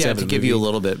 Yeah. instead Yeah, of to a give movie, you a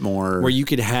little bit more. where you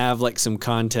could have like some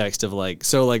context of like,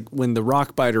 so like when the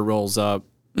rock biter rolls up,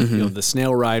 you know, the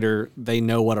snail rider, they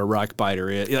know what a rock biter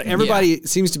is. Like, everybody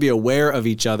seems to be aware of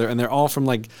each other, and they're all from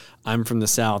like, I'm from the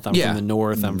south, I'm from the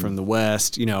north, I'm from the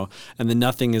west, you know, and the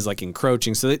nothing is like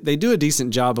encroaching. So they do a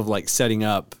decent job of like setting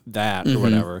up that or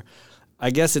whatever. I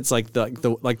guess it's like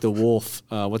the wolf.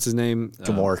 What's his name?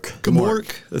 Gamork.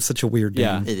 Gamork. That's such a weird name.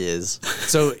 Yeah. It is.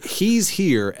 So he's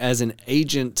here as an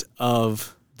agent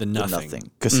of the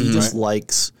nothing. Because he just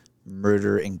likes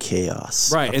murder and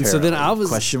chaos. Right. And so then I was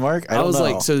question mark. I was know.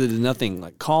 like, so did the nothing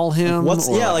like call him? What's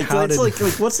or how it's did-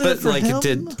 like what's in it But for like, him?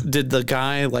 did the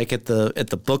guy like at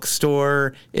the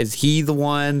bookstore? Is he the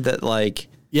one that like?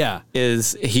 Yeah.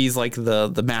 He's like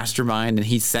the mastermind, and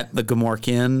he sent the Gamork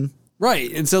in?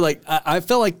 Right. And so like I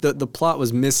felt like the plot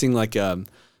was missing like a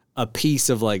piece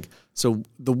of like, so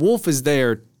the wolf is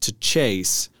there to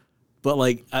chase, but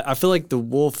like I feel like the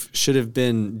wolf should have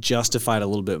been justified a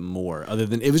little bit more, other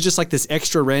than it was just like this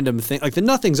extra random thing. Like the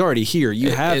nothing's already here. You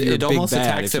have your it big almost bad,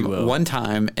 attacks if you him will. one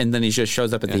time, and then he just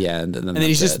shows up at the end, and then And then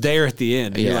he's that's just it. there at the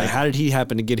end. And You're Yeah. like, how did he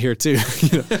happen to get here too?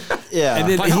 You know? Yeah. And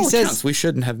then By he all says accounts, we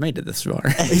shouldn't have made it this far.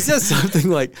 he says something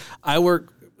like, I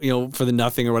work, you know, for the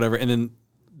nothing or whatever, and then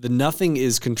the nothing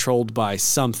is controlled by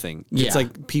something. Yeah. It's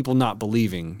like people not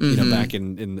believing, you know, back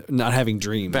in not having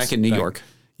dreams. Back in New York.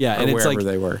 Yeah, or and it's wherever like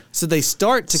they were. So they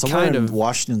start to Somewhere kind in of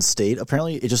Washington State.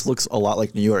 Apparently, it just looks a lot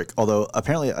like New York. Although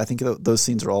apparently, I think those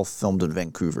scenes are all filmed in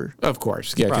Vancouver. Of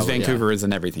course, yeah, because Probably, Vancouver is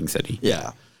an everything city.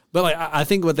 Yeah. But like I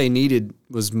think what they needed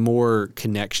was more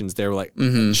connections. They were like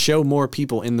show more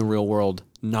people in the real world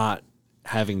not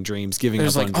having dreams, giving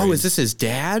There's up like, on oh, dreams. is this his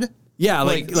dad? Yeah,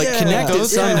 like connect it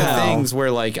those kind of somehow. things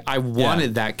where like I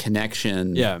wanted that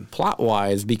connection, Yeah. plot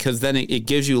wise, because then it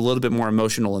gives you a little bit more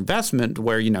emotional investment.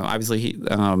 Where obviously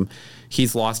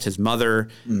he's lost his mother,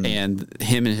 and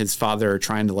him and his father are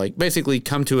trying to like basically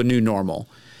come to a new normal.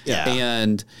 Yeah.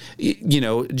 And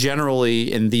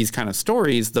generally in these kind of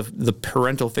stories, the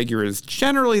parental figure is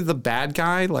generally the bad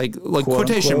guy, like Quote,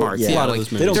 quotation unquote. marks. Yeah. A lot of like,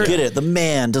 those They don't Sure. get it. The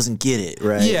man doesn't get it,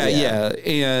 right? yeah.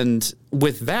 And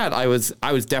with that, I was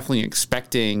definitely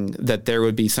expecting that there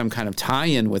would be some kind of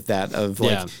tie-in with that of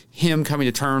like Yeah. him coming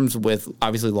to terms with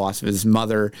obviously loss of his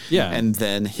mother, Yeah. and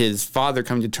then his father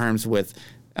coming to terms with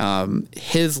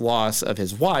his loss of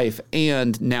his wife,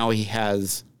 and now he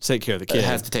has Take care of the kid.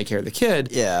 has to take care of the kid.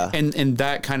 Yeah. And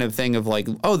that kind of thing of like,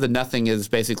 oh, the nothing is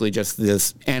basically just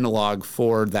this analog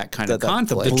for that kind of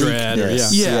conflict. the dread, or,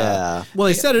 bleakness. Yeah. Well,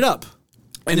 they set it up.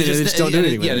 And it they just don't do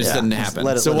anything with Yeah, it it. just Yeah. didn't Just happen.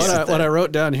 let it- So sit what I there.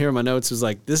 wrote down here in my notes was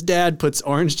like, this dad puts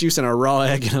orange juice and a raw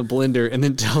egg in a blender and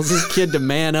then tells his kid to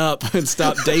man up and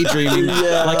stop daydreaming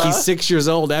like he's 6 years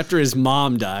old after his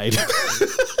mom died.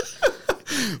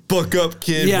 Buck up,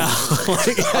 kid. Yeah.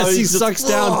 Like, as he sucks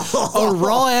down a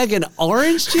raw egg and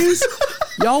orange juice?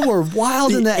 Y'all were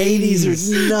wild in the 80s.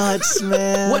 are nuts,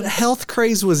 man. What health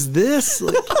craze was this?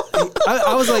 Like,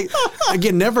 I was like,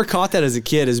 again, never caught that as a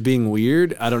kid as being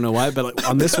weird. I don't know why, but like,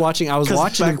 on this watching, I was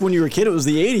watching back when you were a kid, it was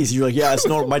the 80s. You're like, yeah, it's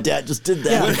normal. My dad just did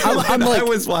that. Yeah, I'm like, I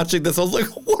was watching this. I was like,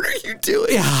 what are you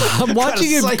doing? yeah, I'm watching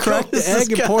him psycho crack the is this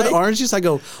egg and pour the guy? orange juice. I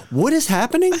go, what is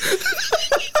happening?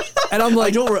 And I'm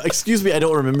like, excuse me, I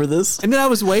don't remember this. and then I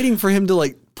was waiting for him to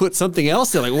like put something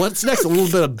else in. Like, what's next? A little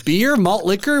bit of beer, malt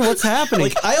liquor? What's happening?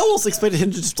 Like, I almost expected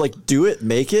him to just like do it,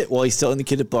 make it while he's telling the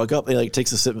kid to bug up, and like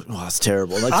takes a sip. Oh, that's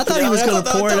terrible. Like, I thought he was going to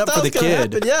pour it up for the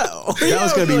kid. Happen. Yeah, that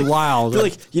was going to be wild.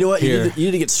 Like, you know what? You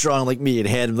need to get strong like me and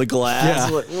hand him the glass.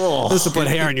 Yeah. Like, oh. This will put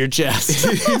hair on your chest.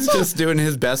 He's just doing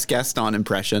his best Gaston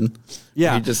impression.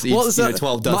 Yeah. He just eats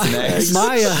 12 dozen eggs.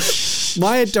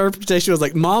 My interpretation was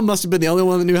like, Mom must have been the only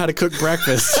one that knew how to cook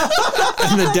breakfast.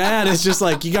 And the dad is just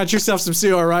like, you got yourself some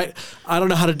cereal, right? I don't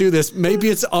know how to do this. Maybe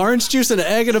it's orange juice and an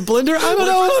egg in a blender. I don't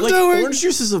know what I'm doing. Orange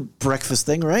juice is a breakfast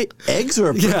thing, right? Eggs are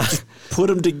a breakfast. Put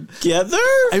them together.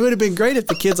 It would have been great if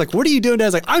the kid's like, what are you doing?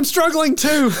 Dad's like, I'm struggling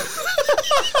too.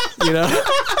 You know?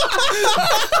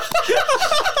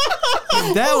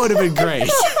 That would have been great.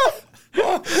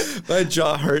 My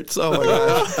jaw hurts. Oh my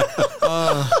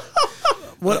gosh.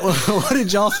 What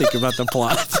did y'all think about the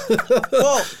plot?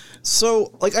 Well,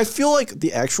 so like I feel like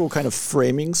the actual kind of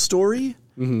framing story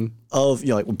of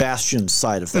like Bastion's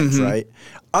side of things, right?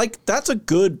 Like that's a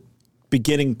good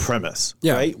beginning premise,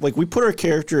 right? Like we put our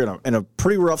character in a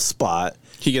pretty rough spot.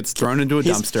 He gets thrown into a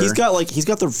dumpster. He's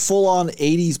got the full on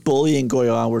 80s bullying going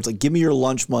on where it's like, give me your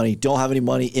lunch money. Don't have any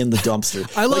money in the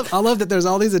dumpster. I love that there's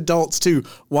all these adults too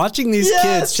watching these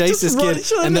kids chase this kid,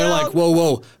 and they're like,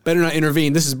 whoa, better not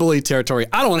intervene. This is bully territory.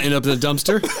 I don't want to end up in a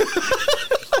dumpster.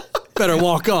 Better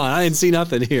walk on. I didn't see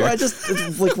nothing here. I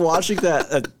just like watching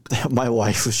that. My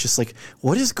wife was just like,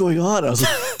 "What is going on?" I was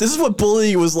like, "This is what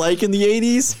bullying was like in the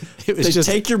 '80s. It was just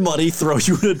take your money, throw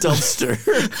you in a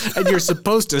dumpster, and you're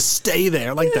supposed to stay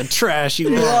there like the trash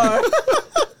you are."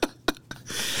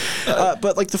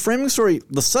 But like the framing story,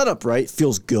 the setup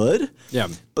feels good. Yeah.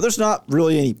 But there's not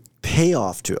really any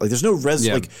payoff to it. Like there's no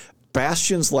like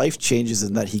Bastion's life changes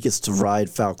in that he gets to ride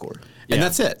Falcor. And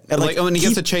that's it. And like when he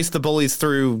gets to chase the bullies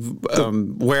through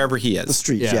wherever he is. The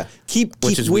streets, Keep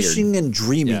wishing and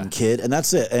dreaming, kid. And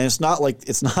that's it. And it's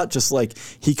not just like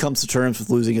he comes to terms with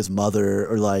losing his mother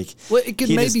or like it could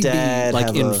maybe be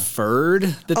like inferred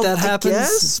that happens.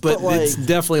 Guess, but it's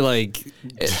definitely like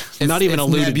it's not even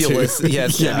alluded nebulous. to. Yeah,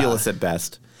 it's nebulous at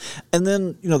best. And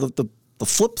then, the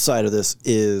flip side of this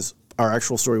is our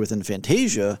actual story within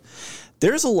Fantasia.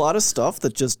 There's a lot of stuff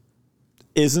that just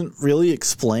isn't really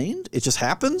explained. It just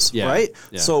happens, right?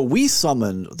 Yeah. So we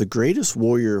summon the greatest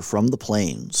warrior from the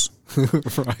plains.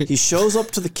 Right. He shows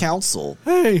up to the council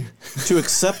to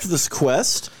accept this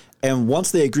quest, and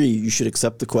once they agree, you should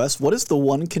accept the quest. What is the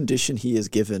one condition he is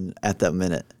given at that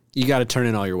minute? You got to turn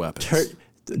in all your weapons.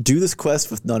 Do this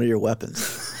quest with none of your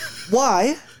weapons.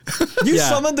 Why? You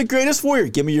summoned the greatest warrior.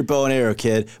 Give me your bow and arrow,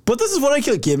 kid. But this is what I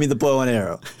kill. Give me the bow and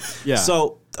arrow. Yeah.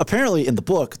 So apparently in the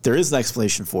book, there is an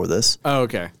explanation for this. Oh,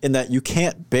 okay. In that you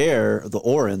can't bear the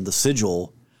Orin, the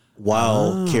sigil,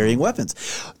 while carrying weapons.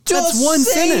 That's one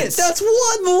sentence. That's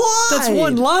one line. That's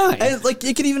one line. And like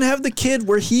it could even have the kid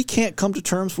where he can't come to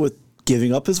terms with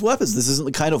giving up his weapons. This isn't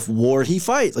the kind of war he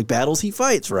fights, like battles he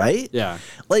fights, right? Yeah.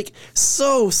 Like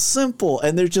so simple.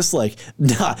 And they're just like,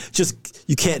 nah,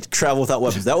 you can't travel without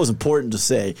weapons. That was important to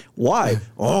say. Why?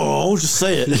 Oh, just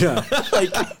say it. Yeah.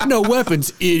 Like, no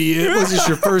weapons, idiot. Was this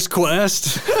your first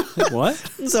quest? What?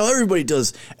 That's how everybody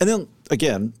does. And then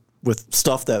again, with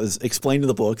stuff that was explained in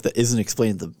the book that isn't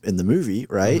explained in the movie,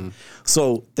 right?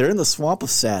 So they're in the swamp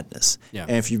of sadness. Yeah.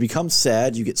 And if you become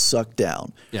sad, you get sucked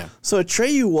down. Yeah. So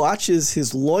Atreyu watches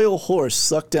his loyal horse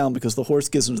sucked down because the horse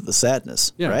gives him to the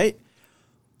sadness, right?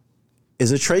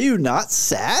 Is Atreyu not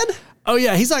sad? Oh,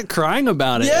 yeah. He's like crying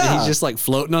about it. Yeah. And he's just like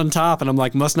floating on top. And I'm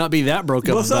like, must not be that broke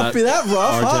up. Must not be that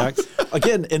rough. Huh?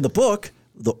 Again, in the book,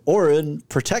 the Orin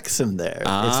protects him there. It's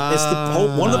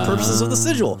one of the purposes of the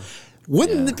sigil.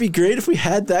 Wouldn't it be great if we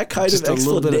had that kind just of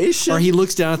explanation? Or he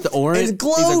looks down at the Orin. And it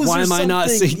glows. He's like, why am I not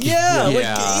seeing? Yeah,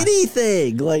 like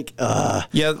anything. Like, I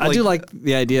do like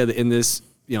the idea that in this,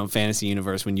 fantasy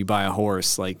universe, when you buy a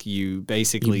horse, like you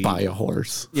basically buy a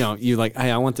horse. You like,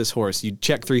 hey, I want this horse. You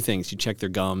check 3 things. You check their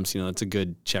gums. That's a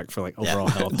good check for like overall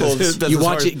health. You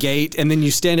watch it gait, and then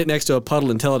you stand it next to a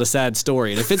puddle and tell it a sad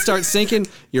story. And if it starts sinking,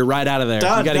 you're right out of there. You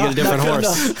got to get a different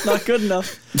horse. Not good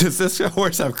enough. Does this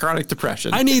horse have chronic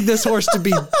depression? I need this horse to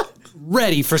be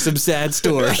ready for some sad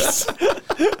stories.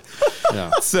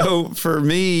 Yeah. So for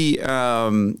me,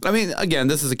 again,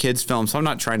 this is a kid's film, so I'm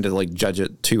not trying to like judge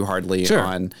it too hardly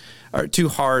or too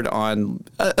hard on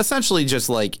essentially just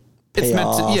like it's meant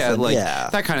to,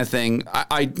 that kind of thing.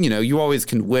 You always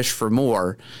can wish for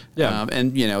more. Yeah.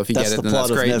 And if you get it, then that's great. That's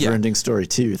the plot of Never-Ending Story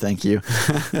too. Thank you.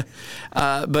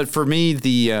 But for me,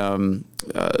 the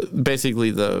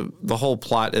basically the whole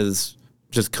plot is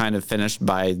just kind of finished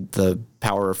by the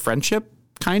power of friendship,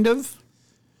 kind of.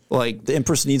 Like the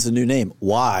Empress needs a new name.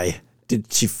 Why?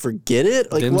 did she forget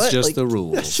it? Like, Them's what? just Like, the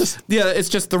rules. It's just, it's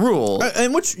just the rule.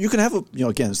 and which you can have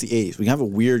again, it's the 80s. We can have a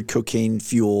weird cocaine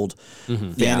fueled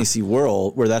fantasy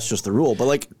world where that's just the rule. But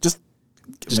like, just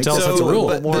tell us it's a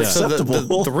rule. More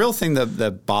acceptable. The real thing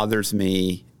that bothers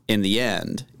me in the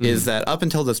end is that up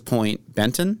until this point,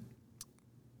 Bastion?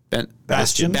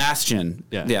 Bastion.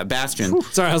 Yeah, Bastion.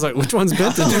 Sorry, I was like, which one's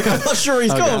Benton? I'm not sure where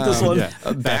he's going with this one. Yeah.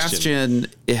 Bastion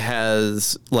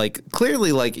has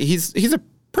clearly he's a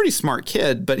pretty smart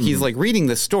kid, but he's reading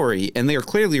the story, and they are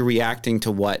clearly reacting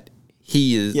to what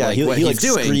he is what he's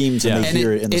doing. Screams and they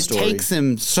hear it in the story. It takes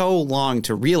him so long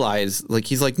to realize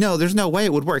he's like, no, there's no way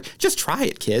it would work. Just try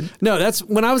it, kid. No, that's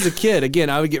when I was a kid. Again,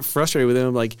 I would get frustrated with him.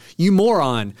 I'm like, you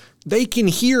moron! They can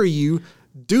hear you.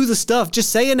 Do the stuff. Just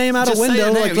say a name out a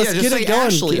window. Let's get it going.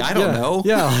 Ashley, I don't know.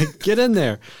 Yeah, get in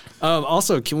there.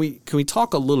 Also, can we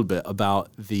talk a little bit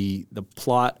about the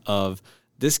plot of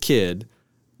this kid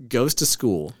goes to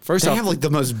school. First they off, have the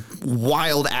most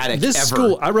wild attic this ever.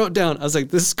 school, I wrote down, I was like,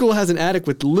 this school has an attic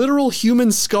with literal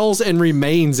human skulls and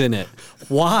remains in it.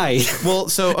 Why? Well,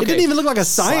 so okay. It didn't even look like a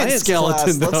science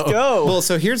skeleton. Class, let's go. Well,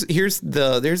 so here's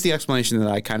the explanation that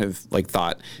I kind of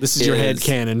thought. This is your head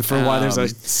canon for why there's a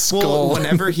skull. Well,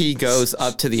 whenever he goes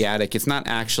up to the attic, that's not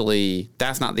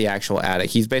the actual attic.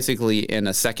 He's basically in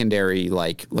a secondary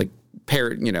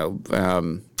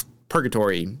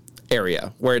purgatory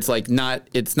area where it's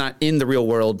not in the real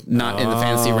world, not in the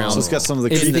fantasy realm. So it's got some of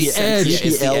the It's creepy the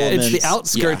edge. elements. It's the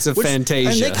outskirts of Fantasia.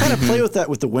 And they kind of play with that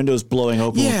with the windows blowing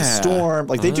open with the storm.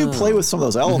 Like they do play with some of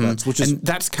those elements, which is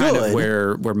that's kind of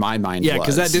where my mind was. Yeah,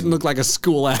 because that didn't look like a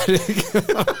school attic.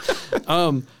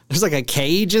 There's like a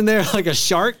cage in there, like a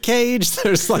shark cage.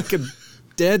 There's like a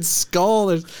dead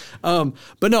skull.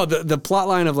 But no, the plot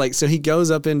line of so he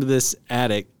goes up into this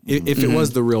attic, if it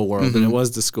was the real world and it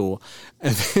was the school,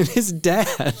 and then his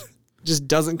dad just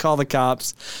doesn't call the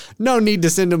cops. No need to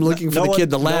send him looking for the kid.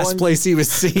 The last place he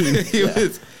was seen.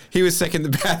 He was sick in the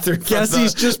bathroom. Guess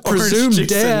he's just presumed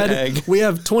dead. We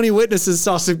have 20 witnesses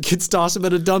saw some kids toss him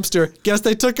in a dumpster. Guess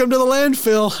they took him to the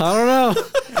landfill. I don't know.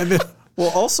 And then,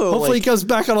 well, also hopefully he comes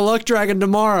back on a luck dragon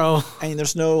tomorrow. I mean,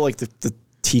 there's no the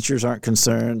teachers aren't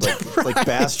concerned. Like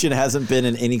Bastion hasn't been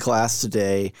in any class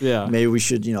today. Yeah. Maybe we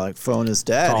should, phone his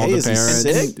dad. Call hey, the is parents.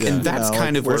 he sick? And that's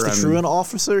kind of where's where the truant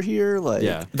officer here?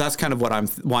 That's kind of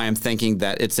why I'm thinking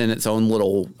that it's in its own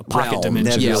little pocket realm.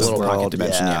 dimension. Yeah, a Nebulous little pocket world.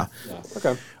 dimension. Yeah.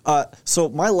 Okay. So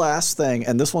my last thing,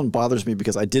 and this one bothers me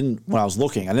because when I was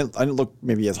looking, I didn't look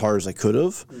maybe as hard as I could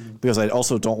have, because I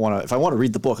also don't want to. If I want to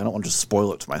read the book, I don't want to just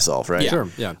spoil it to myself, right? Yeah. Sure.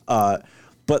 Yeah.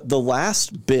 But the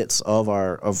last bits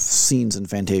of scenes in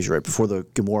Fantasia, right before the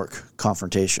Gmork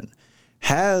confrontation,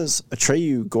 has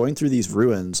Atreyu going through these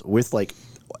ruins with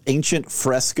ancient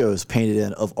frescoes painted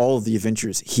in of all of the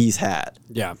adventures he's had.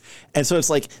 Yeah. And so it's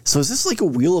so is this a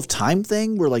Wheel of Time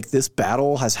thing where this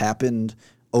battle has happened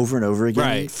over and over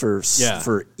again for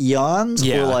eons?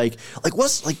 Yeah. Or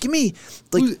what's give me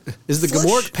is the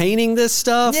Gmork painting this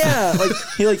stuff? Yeah.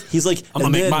 He's like I'm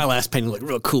gonna make my last painting look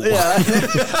real cool. Yeah.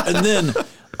 And then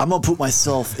I'm gonna put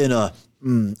myself in I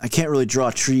can't really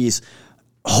draw trees.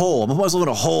 Hole. I'm gonna put myself in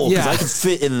a hole because I can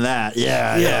fit in that.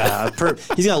 Yeah.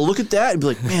 He's gonna look at that and be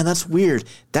like, "Man, that's weird.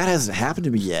 That hasn't happened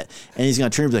to me yet." And he's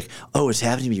gonna turn and be like, "Oh, it's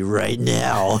happening to me right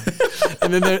now."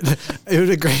 And then it would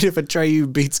be great if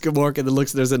Atreyu beats Gmork and then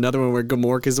there's another one where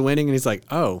Gmork is winning and he's like,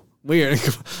 "Oh, weird.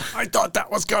 I thought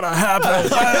that was gonna happen.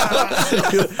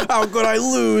 How could I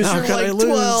lose? How You're could I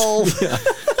lose? 12. Yeah.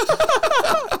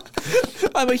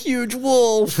 I'm a huge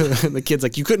wolf. And the kid's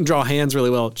like, "You couldn't draw hands really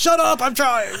well." Shut up, I'm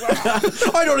trying.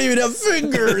 I don't even have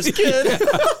fingers, kid.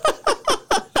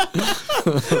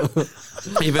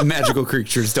 Even magical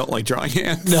creatures don't like drawing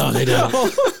hands. No, they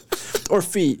don't. Or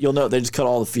feet. You'll know they just cut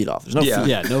all the feet off. There's no feet.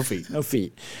 Yeah, no feet. No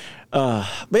feet. But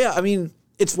yeah, I mean,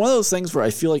 it's one of those things where I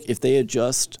feel like if they had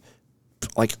just,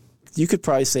 you could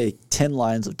probably say 10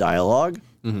 lines of dialogue.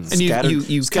 And you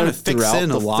kind of fix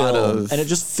in a lot of, and it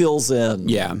just fills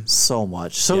in so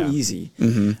much, so easy.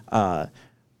 But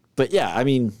yeah, I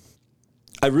mean,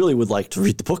 I really would like to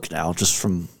read the book now, just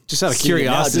out of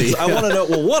curiosity. I want to know.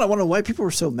 Well, I want to know why people were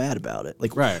so mad about it.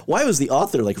 Why was the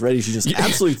author ready to just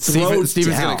absolutely throw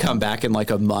Steven's down? going to come back in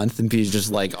a month and be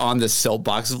just on this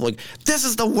soapbox of this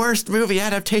is the worst movie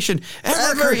adaptation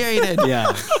ever created.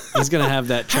 Yeah, he's going to have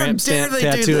that tramp stamp they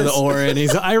tattoo do of the this? Orin.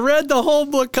 I read the whole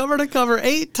book cover to cover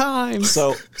 8 times.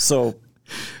 So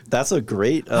that's a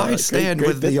great. I stand great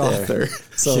with bit the there. author.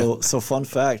 So fun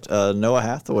fact: Noah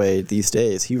Hathaway these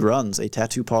days he runs a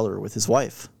tattoo parlor with his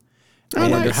wife. I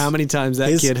wonder how many times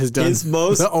that kid has done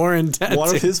the Orin tattoo.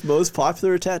 One of his most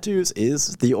popular tattoos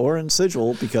is the Orin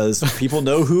sigil because people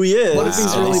know who he is. What if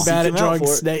he's really bad at drawing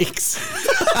snakes?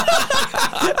 snakes?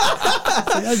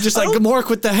 I'm just like Gamork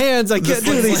with the hands. I can't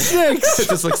do these snakes. It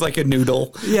just looks like a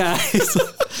noodle. Yeah.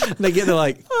 They're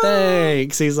like,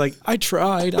 thanks. He's like, I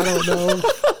tried. I don't know.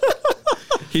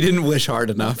 He didn't wish hard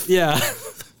enough. Yeah.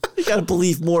 You got to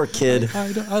believe more, kid.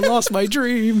 I lost my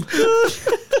dream.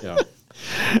 Yeah.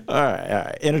 All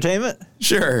right. Entertainment?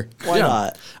 Sure. Why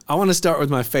not? I want to start with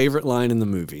my favorite line in the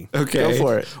movie. Okay. Go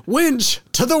for it. Winch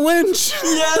to the winch.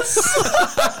 Yes.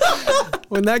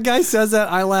 When that guy says that,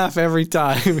 I laugh every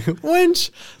time.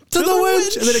 Winch to the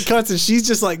winch. And then it cuts and she's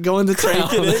just like going to town.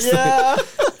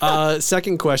 Yeah.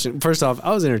 Second question. First off,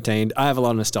 I was entertained. I have a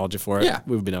lot of nostalgia for it. Yeah.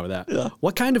 We've been over that. Yeah.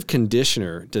 What kind of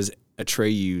conditioner does Trey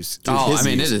use? I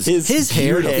mean, it is. His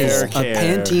hair is a hair.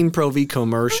 Pantene Pro V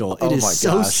commercial. It is my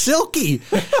so gosh. silky.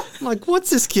 I'm like, what's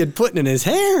this kid putting in his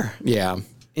hair? Yeah.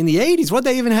 In the 80s, what'd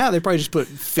they even have? They probably just put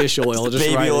fish oil. Just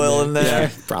baby right oil in there.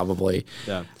 Yeah, probably.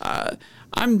 Yeah.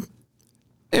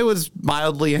 It was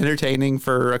mildly entertaining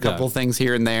for a couple things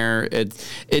here and there.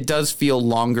 It does feel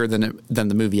longer than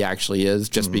the movie actually is,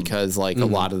 just because like a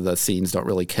lot of the scenes don't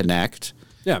really connect.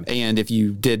 Yeah. And if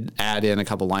you did add in a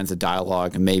couple lines of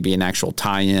dialogue and maybe an actual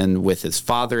tie-in with his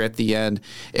father at the end,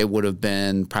 it would have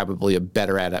been probably a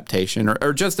better adaptation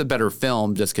or just a better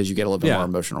film, just because you get a little bit more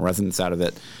emotional resonance out of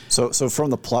it. So from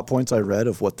the plot points I read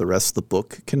of what the rest of the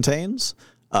book contains,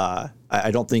 I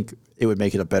don't think it would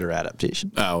make it a better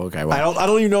adaptation. Oh, okay. Well, I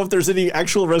don't even know if there's any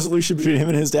actual resolution between him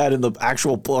and his dad in the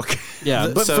actual book.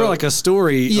 Yeah, but for like a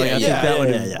story, I think that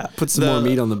would put some more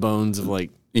meat on the bones of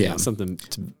like something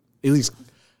to at least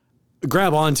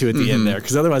grab onto at the end there,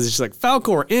 because otherwise it's just like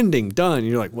Falcor ending done. And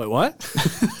you're like, wait, what?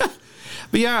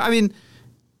 But yeah, I mean,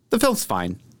 the film's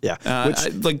fine. Yeah,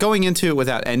 like going into it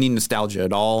without any nostalgia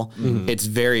at all, it's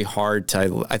very hard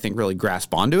to, I think, really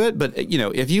grasp onto it. But you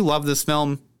know, if you love this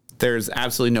film, there's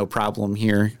absolutely no problem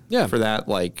here for that.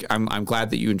 Like, I'm glad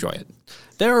that you enjoy it.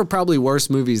 There are probably worse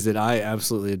movies that I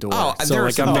absolutely adore. Oh, so there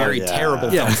are some very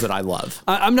terrible films that I love.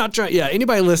 I'm not trying. Yeah,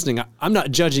 anybody listening, I'm not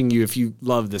judging you if you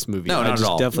love this movie. No, I not just at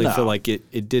all. definitely feel like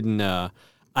it didn't.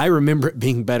 I remember it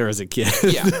being better as a kid.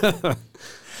 Yeah.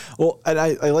 Well, and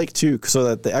I like too, so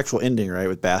that the actual ending, right,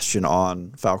 with Bastion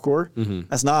on Falcor,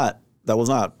 that was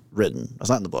not written. That's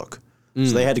not in the book.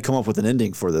 So they had to come up with an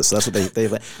ending for this. So that's what they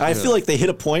I feel like they hit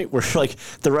a point where like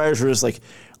the writers were just like,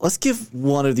 let's give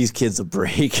one of these kids a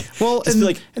break. Well, just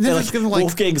and then like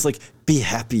Wolfgang's like, be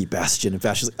happy, Bastion, and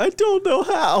Bastion's like, I don't know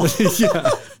how.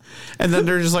 And then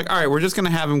they're just like, all right, we're just going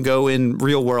to have him go in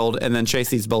real world and then chase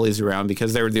these bullies around,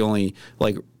 because they were the only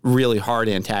like really hard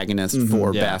antagonist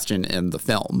for Bastion in the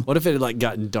film. What if it had like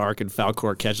gotten dark and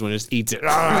Falcor catches one and just eats it?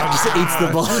 Just eats the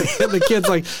bully. And the kid's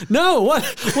like, no,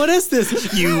 what is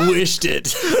this? You wished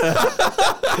it.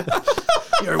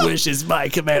 Your wish is my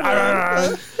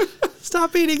command.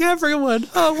 Stop eating everyone.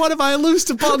 Oh, what have I loosed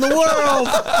upon the world?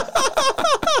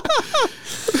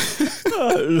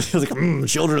 Like,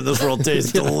 children in this world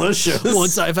taste delicious.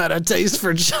 Once I've had a taste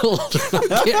for children,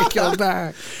 I can't go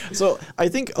back. So I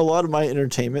think a lot of my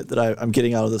entertainment that I'm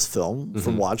getting out of this film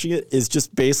from watching it is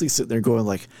just basically sitting there going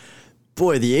like,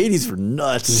 boy, the 80s were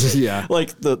nuts. Yeah.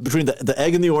 Like between the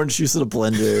egg and the orange juice in a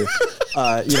blender,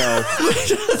 you know,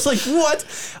 it's like,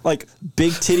 what? Like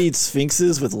big tittied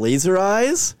sphinxes with laser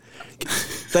eyes.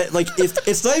 That like if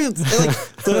it's not even like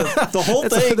the whole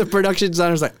It's thing. like the production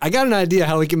designer's like, I got an idea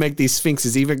how we can make these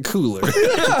sphinxes even cooler.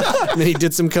 And then he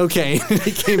did some cocaine and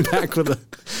he came back with a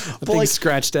thing like,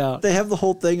 scratched out. They have the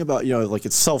whole thing about, you know, like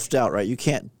it's self-doubt, right? You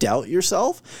can't doubt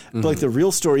yourself. But like the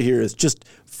real story here is just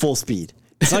full speed.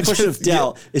 It's not a question of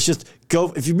doubt. It's just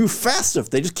go. If you move fast enough,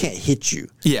 they just can't hit you.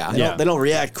 Yeah. They don't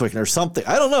react quick or something.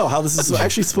 I don't know how this is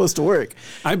actually supposed to work.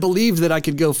 I believed that I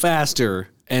could go faster,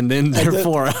 and then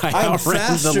therefore I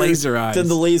outran the laser eyes. Than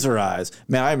the laser eyes.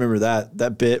 Man, I remember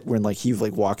that bit when like he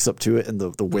like walks up to it and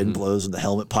the wind blows and the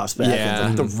helmet pops back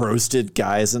and the roasted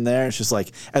guys in there. It's just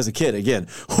like, as a kid again.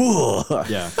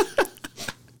 Yeah.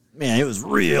 Man, it was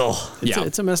real.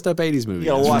 It's a messed up 80s movie.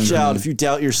 You gotta watch out. If you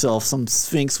doubt yourself, some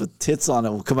sphinx with tits on it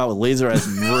will come out with laser eyes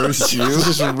and roast you.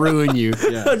 Just ruin you.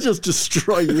 Yeah. Just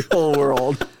destroy your whole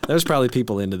world. There's probably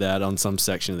people into that on some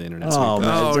section of the internet. Oh,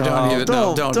 man.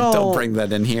 Don't bring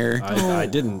that in here. I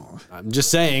didn't. I'm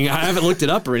just saying, I haven't looked it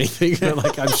up or anything.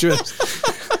 Like, I'm sure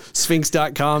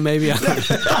Sphinx.com maybe.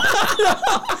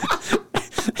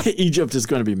 Egypt is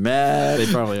going to be mad.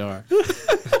 They probably are.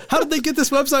 How did they get this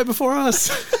website before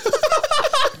us?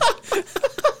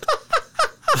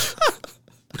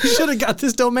 We should have got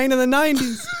this domain in the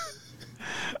 90s.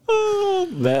 Oh,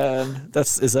 man.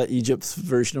 Is that Egypt's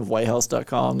version of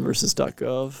whitehouse.com versus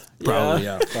 .gov? Probably,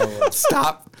 yeah. Probably.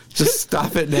 Stop. Just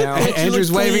stop it now.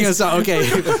 Andrew's like, waving please. us out. Okay.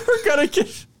 We're going to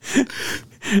get...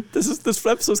 This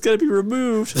episode's gonna be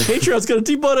removed. Patreon's gonna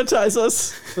demonetize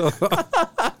us.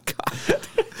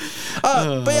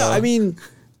 But yeah, I mean,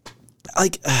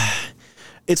 like,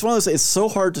 it's one of those. It's so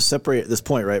hard to separate at this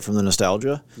point, right, from the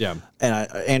nostalgia. Yeah.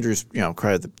 And Andrew's,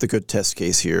 cried the good test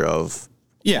case here of.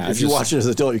 Yeah. If you watch it as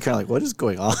an adult, you're kind of like, what is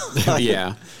going on?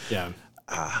 Yeah. Yeah.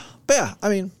 But yeah, I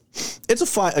mean, it's a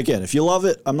fine. Again, if you love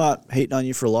it, I'm not hating on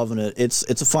you for loving it. It's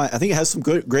a fine. I think it has some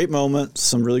great moments,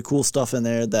 some really cool stuff in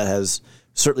there that has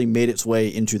certainly made its way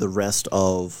into the rest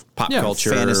of pop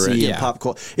culture, fantasy, and pop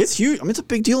culture. It's huge. I mean, it's a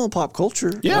big deal in pop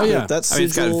culture. Yeah, That's. I mean,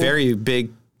 it's got a very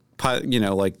big,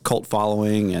 like cult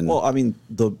following, and well, I mean,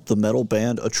 the metal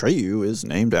band Atreyu is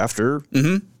named after.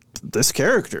 This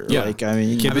character. Yeah. Like, I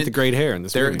mean, Kid with the great hair in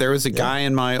this movie. there was a guy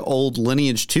in my old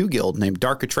Lineage 2 guild named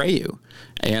Dark Atreyu.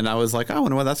 And I was like, I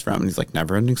wonder where that's from. And he's like,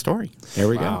 never ending story. There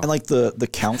we go. And like the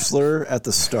counselor at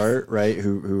the start, right,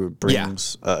 who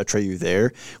brings Atreyu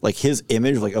there, like his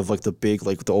image of the big,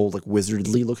 like the old, like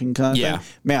wizardly looking kind of thing.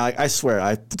 Man, I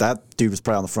swear, that dude was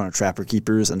probably on the front of Trapper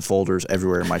Keepers and folders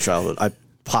everywhere in my childhood. I'm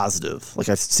positive. Like,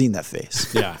 I've seen that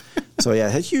face. Yeah. So yeah,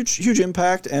 it had huge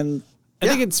impact. And I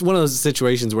think it's one of those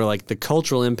situations where like the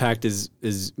cultural impact is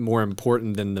more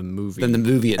important than the movie. Than the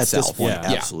movie at itself. this point,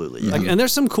 Yeah. absolutely. Like, and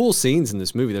there's some cool scenes in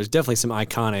this movie. There's definitely some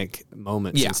iconic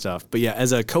moments and stuff. But yeah,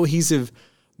 as a cohesive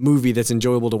movie that's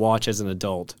enjoyable to watch as an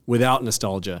adult without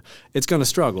nostalgia, it's going to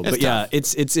struggle. But yeah,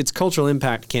 its cultural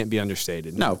impact can't be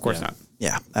understated. No, of course not.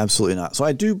 Yeah, absolutely not. So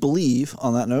I do believe,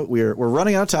 on that note, we're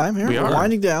running out of time here. We're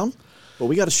winding down, but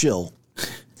we got to shill.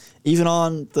 Even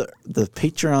on the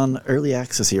Patreon early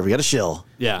access here, we got to shill.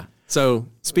 Yeah. So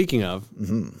speaking of,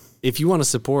 if you want to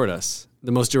support us,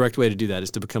 the most direct way to do that is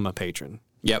to become a patron.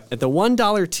 Yep. At the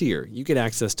 $1 tier, you get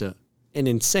access to an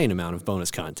insane amount of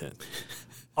bonus content.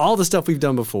 All the stuff we've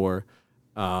done before,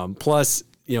 plus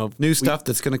New stuff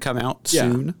that's going to come out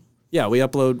soon. Yeah, we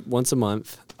upload once a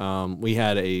month. We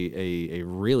had a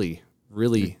really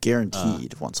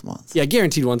Guaranteed once a month. Yeah,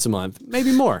 guaranteed once a month,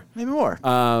 maybe more. Maybe more.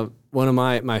 One of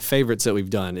my favorites that we've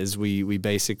done is we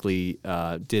basically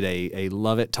did a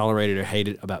love it, tolerate it, or hate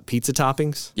it about pizza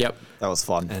toppings. Yep. That was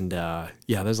fun. And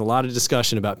there's a lot of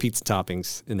discussion about pizza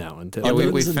toppings in that one.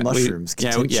 Mushrooms.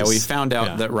 We found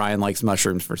out that Ryan likes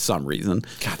mushrooms for some reason.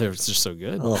 God, they're just so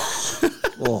good.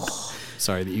 Oh.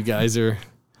 Sorry that you guys are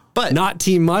not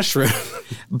team mushroom.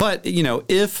 But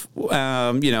if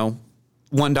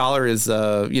 $1 is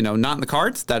not in the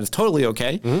cards, that is totally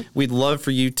okay. Mm-hmm. We'd love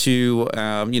for you to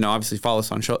obviously follow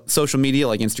us on social media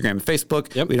like Instagram and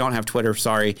Facebook. Yep. We don't have Twitter,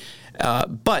 sorry.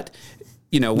 But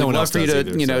we'd love for you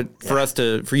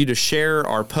to for you to share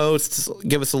our posts,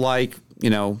 give us a like,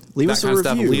 leave us a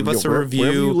review. Leave us a review.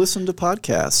 Wherever you listen to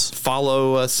podcasts.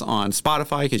 Follow us on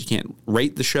Spotify because you can't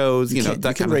rate the shows, that kind of thing.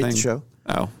 You can rate the show.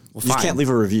 Oh. Well, you can't leave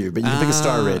a review, but you can pick a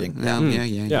star rating.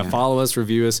 Yeah, follow us,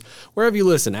 review us, wherever you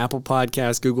listen, Apple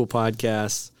Podcasts, Google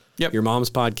Podcasts, your mom's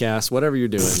podcast, whatever you're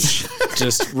doing,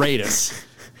 just rate us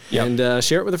and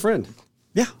share it with a friend.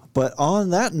 Yeah, but on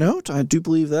that note, I do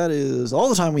believe that is all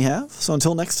the time we have. So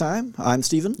until next time, I'm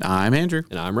Steven. I'm Andrew.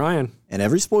 And I'm Ryan. And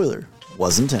every spoiler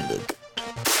was intended.